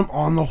rough it when I'm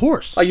on the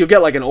horse. Oh, you'll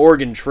get like an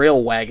Oregon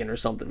Trail wagon or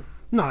something.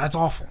 No, that's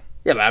awful.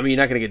 Yeah, but I mean, you're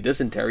not gonna get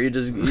dysentery. You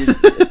just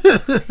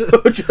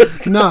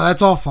No,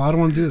 that's awful. I don't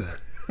want to do that.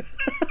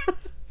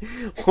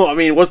 Well, I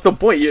mean, what's the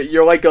point?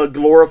 You're like a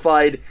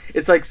glorified.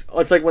 It's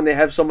like when they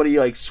have somebody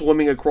like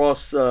swimming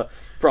across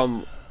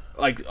from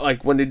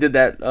like when they did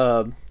that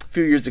a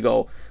few years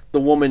ago. The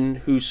woman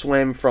who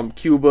swam from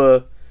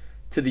Cuba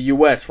to the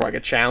U.S. for like a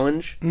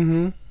challenge.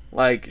 Mm-hmm.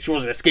 Like she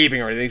wasn't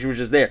escaping or anything. She was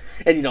just there,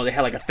 and they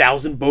had like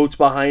 1,000 boats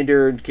behind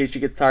her in case she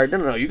gets tired.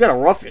 No, you gotta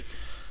rough it.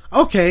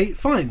 Okay,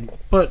 fine,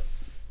 but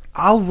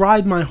I'll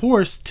ride my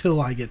horse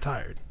till I get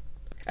tired.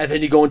 And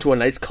then you go into a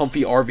nice,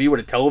 comfy RV with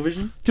a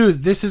television.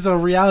 Dude, this is a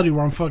reality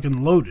where I'm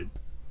fucking loaded.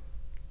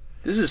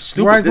 This is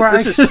stupid.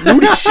 This is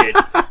snooty shit.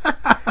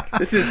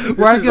 This is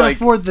where I can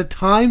afford the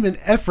time and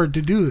effort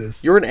to do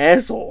this. You're an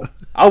asshole.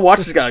 I'll watch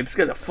this guy. Like, this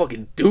guy's a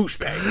fucking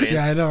douchebag, man.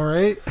 Yeah, I know,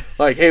 right?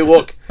 Like, hey,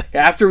 look.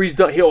 After he's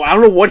done, I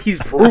don't know what he's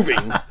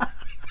proving.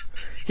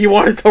 He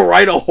wanted to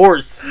ride a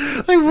horse.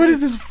 Like, what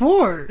is this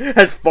for?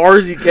 As far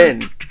as he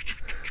can.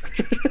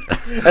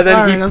 And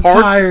then I'm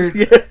tired.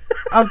 Yeah.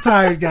 I'm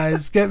tired,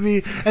 guys. Get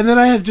me. And then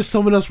I have just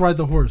someone else ride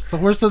the horse. The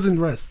horse doesn't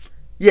rest.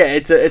 Yeah,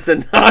 it's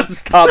a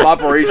non-stop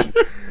operation.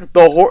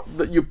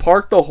 You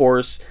park the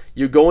horse,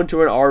 you go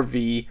into an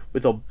RV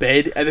with a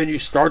bed, and then you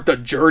start the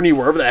journey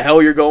wherever the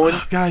hell you're going.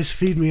 Oh, guys,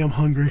 feed me. I'm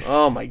hungry.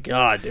 Oh my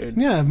god, dude.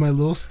 Yeah, I have my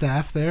little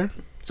staff there.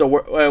 So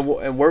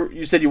where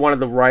you said you wanted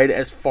to ride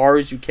as far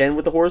as you can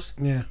with the horse?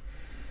 Yeah.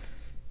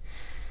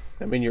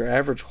 I mean, your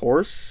average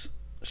horse?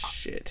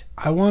 Shit.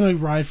 I want to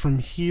ride from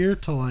here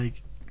to,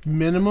 like,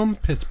 minimum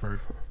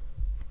Pittsburgh.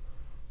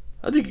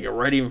 I think you can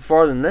ride even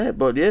farther than that,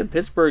 but yeah,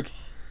 Pittsburgh.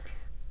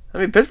 I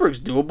mean, Pittsburgh's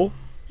doable.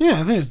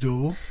 Yeah, I think it's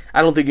doable.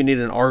 I don't think you need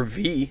an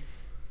RV.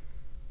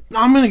 No,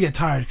 I'm going to get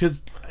tired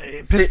because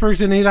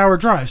Pittsburgh's an 8-hour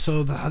drive,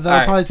 so that'll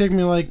probably take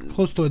me, like,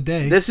 close to a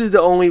day. This is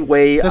the only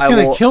way That's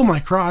going to kill my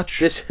crotch.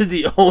 This is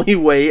the only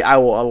way I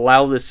will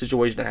allow this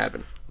situation to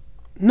happen.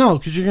 No,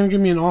 because you're going to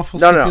give me an awful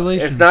stipulation.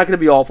 No, it's not going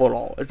to be awful at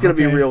all. It's going to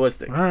be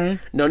realistic. All right.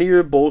 None of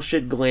your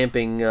bullshit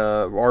glamping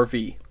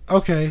RV.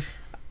 Okay.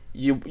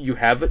 You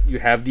have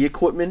the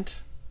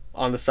equipment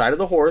on the side of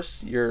the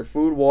horse, your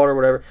food, water,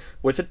 whatever,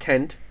 with a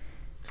tent.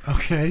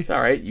 Okay. All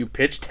right. You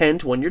pitch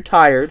tent when you're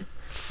tired.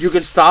 You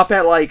can stop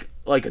at like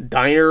a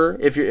diner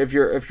if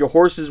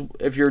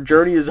your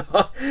journey is.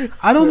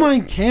 I don't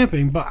mind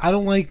camping, but I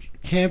don't like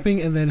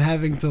camping and then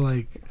having to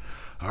like.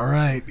 All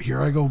right,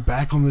 here I go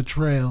back on the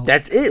trail.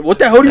 That's it. What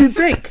the hell do you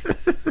think?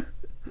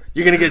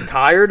 You're gonna get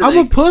tired? I'm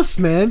a puss,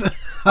 man.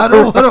 I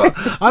don't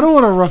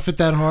want to rough it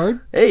that hard.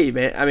 Hey,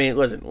 man. I mean,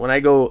 listen. When I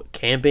go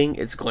camping,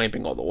 it's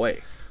glamping all the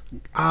way.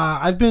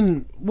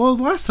 The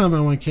last time I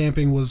went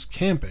camping was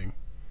camping.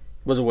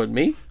 Was it with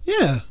me?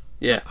 Yeah.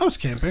 Yeah. I was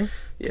camping.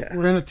 Yeah.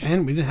 We're in a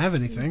tent. We didn't have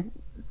anything.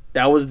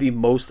 That was the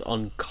most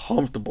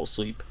uncomfortable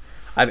sleep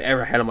I've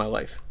ever had in my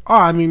life. Oh,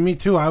 I mean, me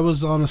too. I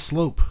was on a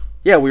slope.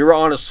 Yeah, we were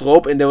on a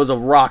slope, and there was a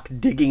rock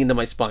digging into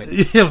my spine.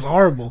 It was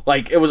horrible.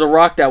 Like, it was a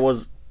rock that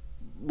was,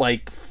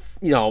 like,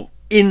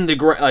 in the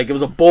ground. Like, it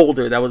was a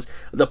boulder that was,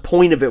 the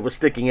point of it was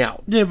sticking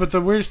out. Yeah, but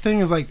the weirdest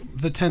thing is, like,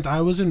 the tent I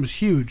was in was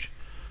huge.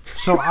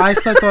 So I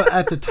slept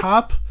at the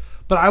top,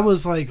 but I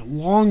was, like,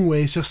 long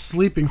ways just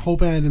sleeping,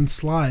 hoping I didn't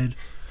slide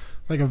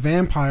like a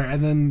vampire.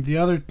 And then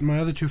my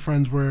other two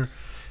friends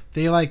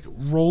they, like,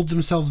 rolled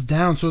themselves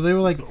down. So they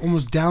were, like,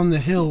 almost down the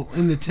hill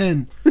in the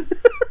tent.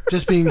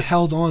 Just being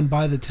held on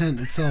by the tent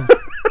itself.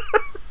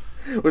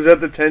 Was that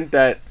the tent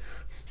that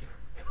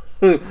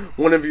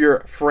one of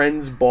your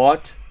friends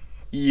bought,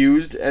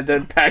 used, and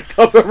then packed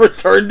up and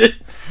returned it?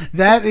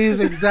 That is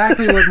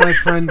exactly what my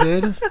friend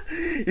did.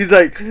 He's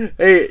like,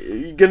 hey,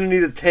 you're going to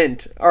need a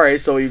tent. All right,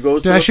 so he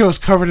goes to... That shit was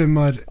covered in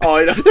mud. Oh,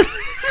 I know.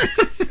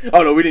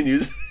 Oh, no, we didn't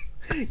use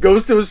it.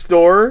 Goes to a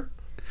store,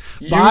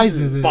 buys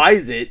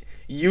it,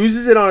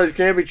 uses it on a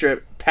camping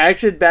trip,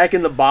 packs it back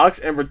in the box,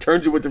 and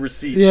returns it with the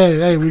receipt. Yeah,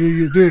 hey,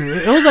 dude,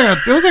 it was like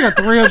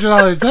a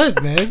 $300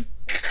 tent, man.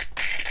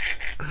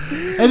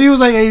 And he was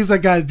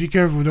like, guys, be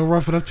careful, don't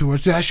rough it up too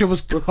much. That shit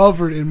was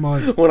covered in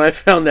mud. When I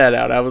found that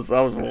out, I was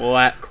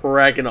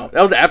cracking up.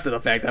 That was after the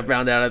fact. I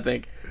found out. I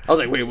think I was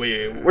like, wait,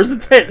 where's the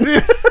tent?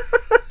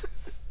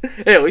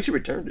 Hey, at least he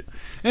returned it.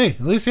 Hey, at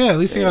least he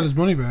got his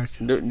money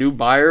back. New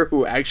buyer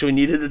who actually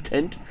needed a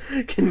tent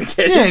can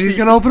get. Yeah, he's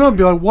gonna open up and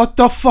be like, "What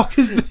the fuck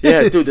is this?"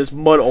 Yeah, dude, there's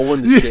mud all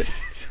in this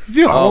shit.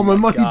 Dude, I want my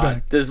money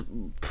back. There's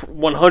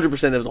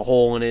 100% there was a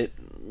hole in it,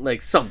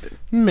 like something.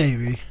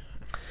 Maybe.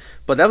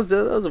 But that was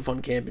a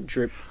fun camping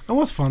trip. That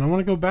was fun. I want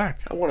to go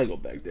back. I want to go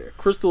back there.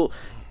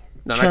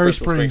 Cherry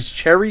Springs.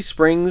 Cherry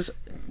Springs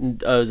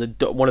is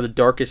one of the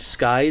darkest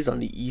skies on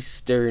the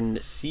eastern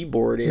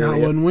seaboard area. Now,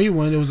 when we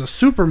went, it was a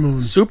super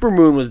moon. Super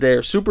moon was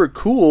there, super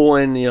cool,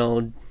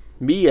 and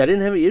Me, I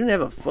didn't have. You didn't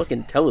have a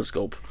fucking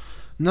telescope.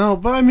 No,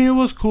 but I mean, it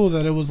was cool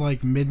that it was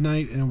like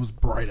midnight and it was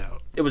bright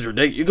out. It was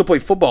ridiculous. You could play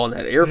football in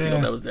that airfield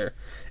Yeah. that was there.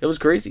 It was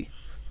crazy.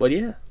 But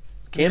yeah,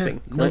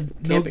 camping. Yeah,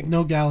 Camping.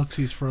 no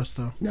galaxies for us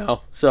though.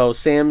 No. So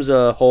Sam's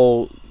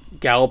whole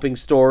galloping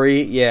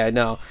story. Yeah,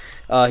 no.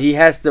 He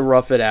has to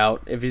rough it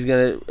out if he's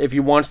gonna. If he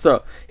wants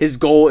to, his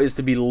goal is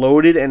to be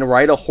loaded and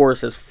ride a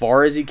horse as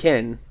far as he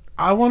can.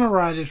 I want to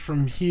ride it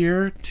from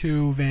here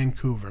to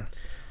Vancouver.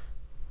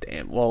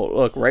 Damn. Well,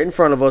 look, right in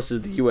front of us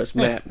is the U.S.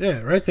 map.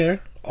 Yeah, right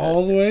there,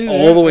 all the way,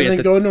 all the way, and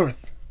then go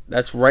north.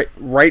 That's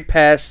right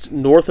past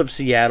north of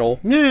Seattle.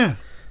 Yeah,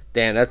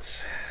 Damn,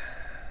 that's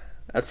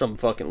some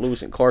fucking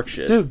Lewis and Clark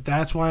shit. dude,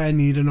 that's why I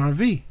need an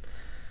RV.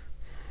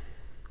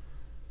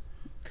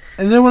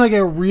 And then when I get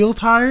real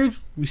tired,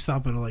 we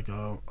stop at like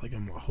a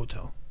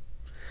hotel.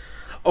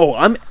 Oh,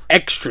 I'm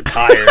extra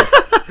tired.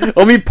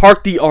 Let me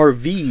park the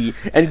RV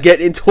and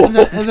get into a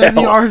hotel. And then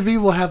the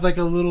RV will have like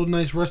a little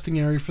nice resting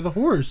area for the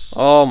horse.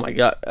 Oh my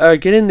god!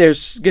 Get in there,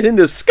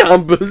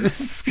 Scambas.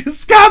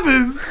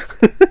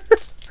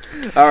 Scabbers.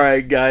 All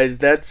right, guys,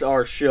 that's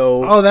our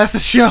show. Oh, that's the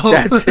show.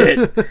 That's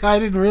it. I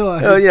didn't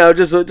realize. You know,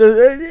 just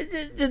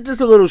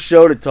a little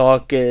show to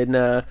talk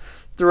and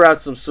throw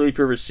out some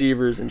sleeper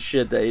receivers and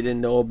shit that you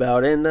didn't know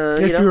about. And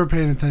if you were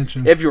paying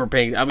attention. if you were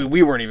paying, I mean,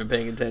 we weren't even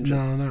paying attention.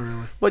 No, not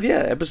really. But yeah,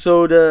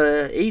 episode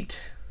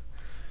 8.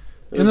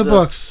 In the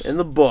books. In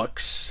the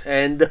books.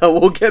 And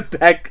we'll get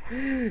back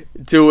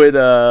to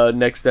it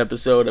next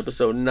episode,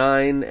 episode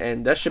 9.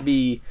 And that should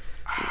be...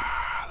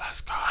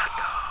 Let's go.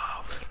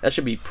 That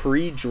should be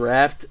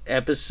pre-draft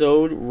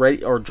episode,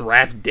 ready or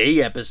draft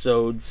day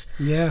episodes.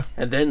 Yeah.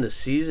 And then the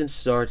season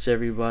starts,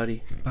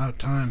 everybody. About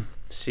time.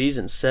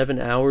 Season, 7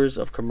 hours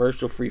of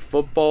commercial-free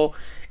football,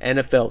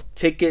 NFL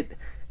ticket,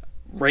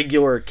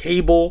 regular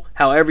cable,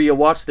 however you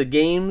watch the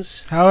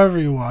games. However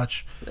you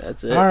watch.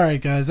 That's it. All right,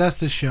 guys, that's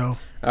the show.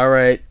 All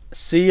right.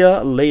 See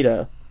ya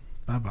later.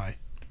 Bye-bye.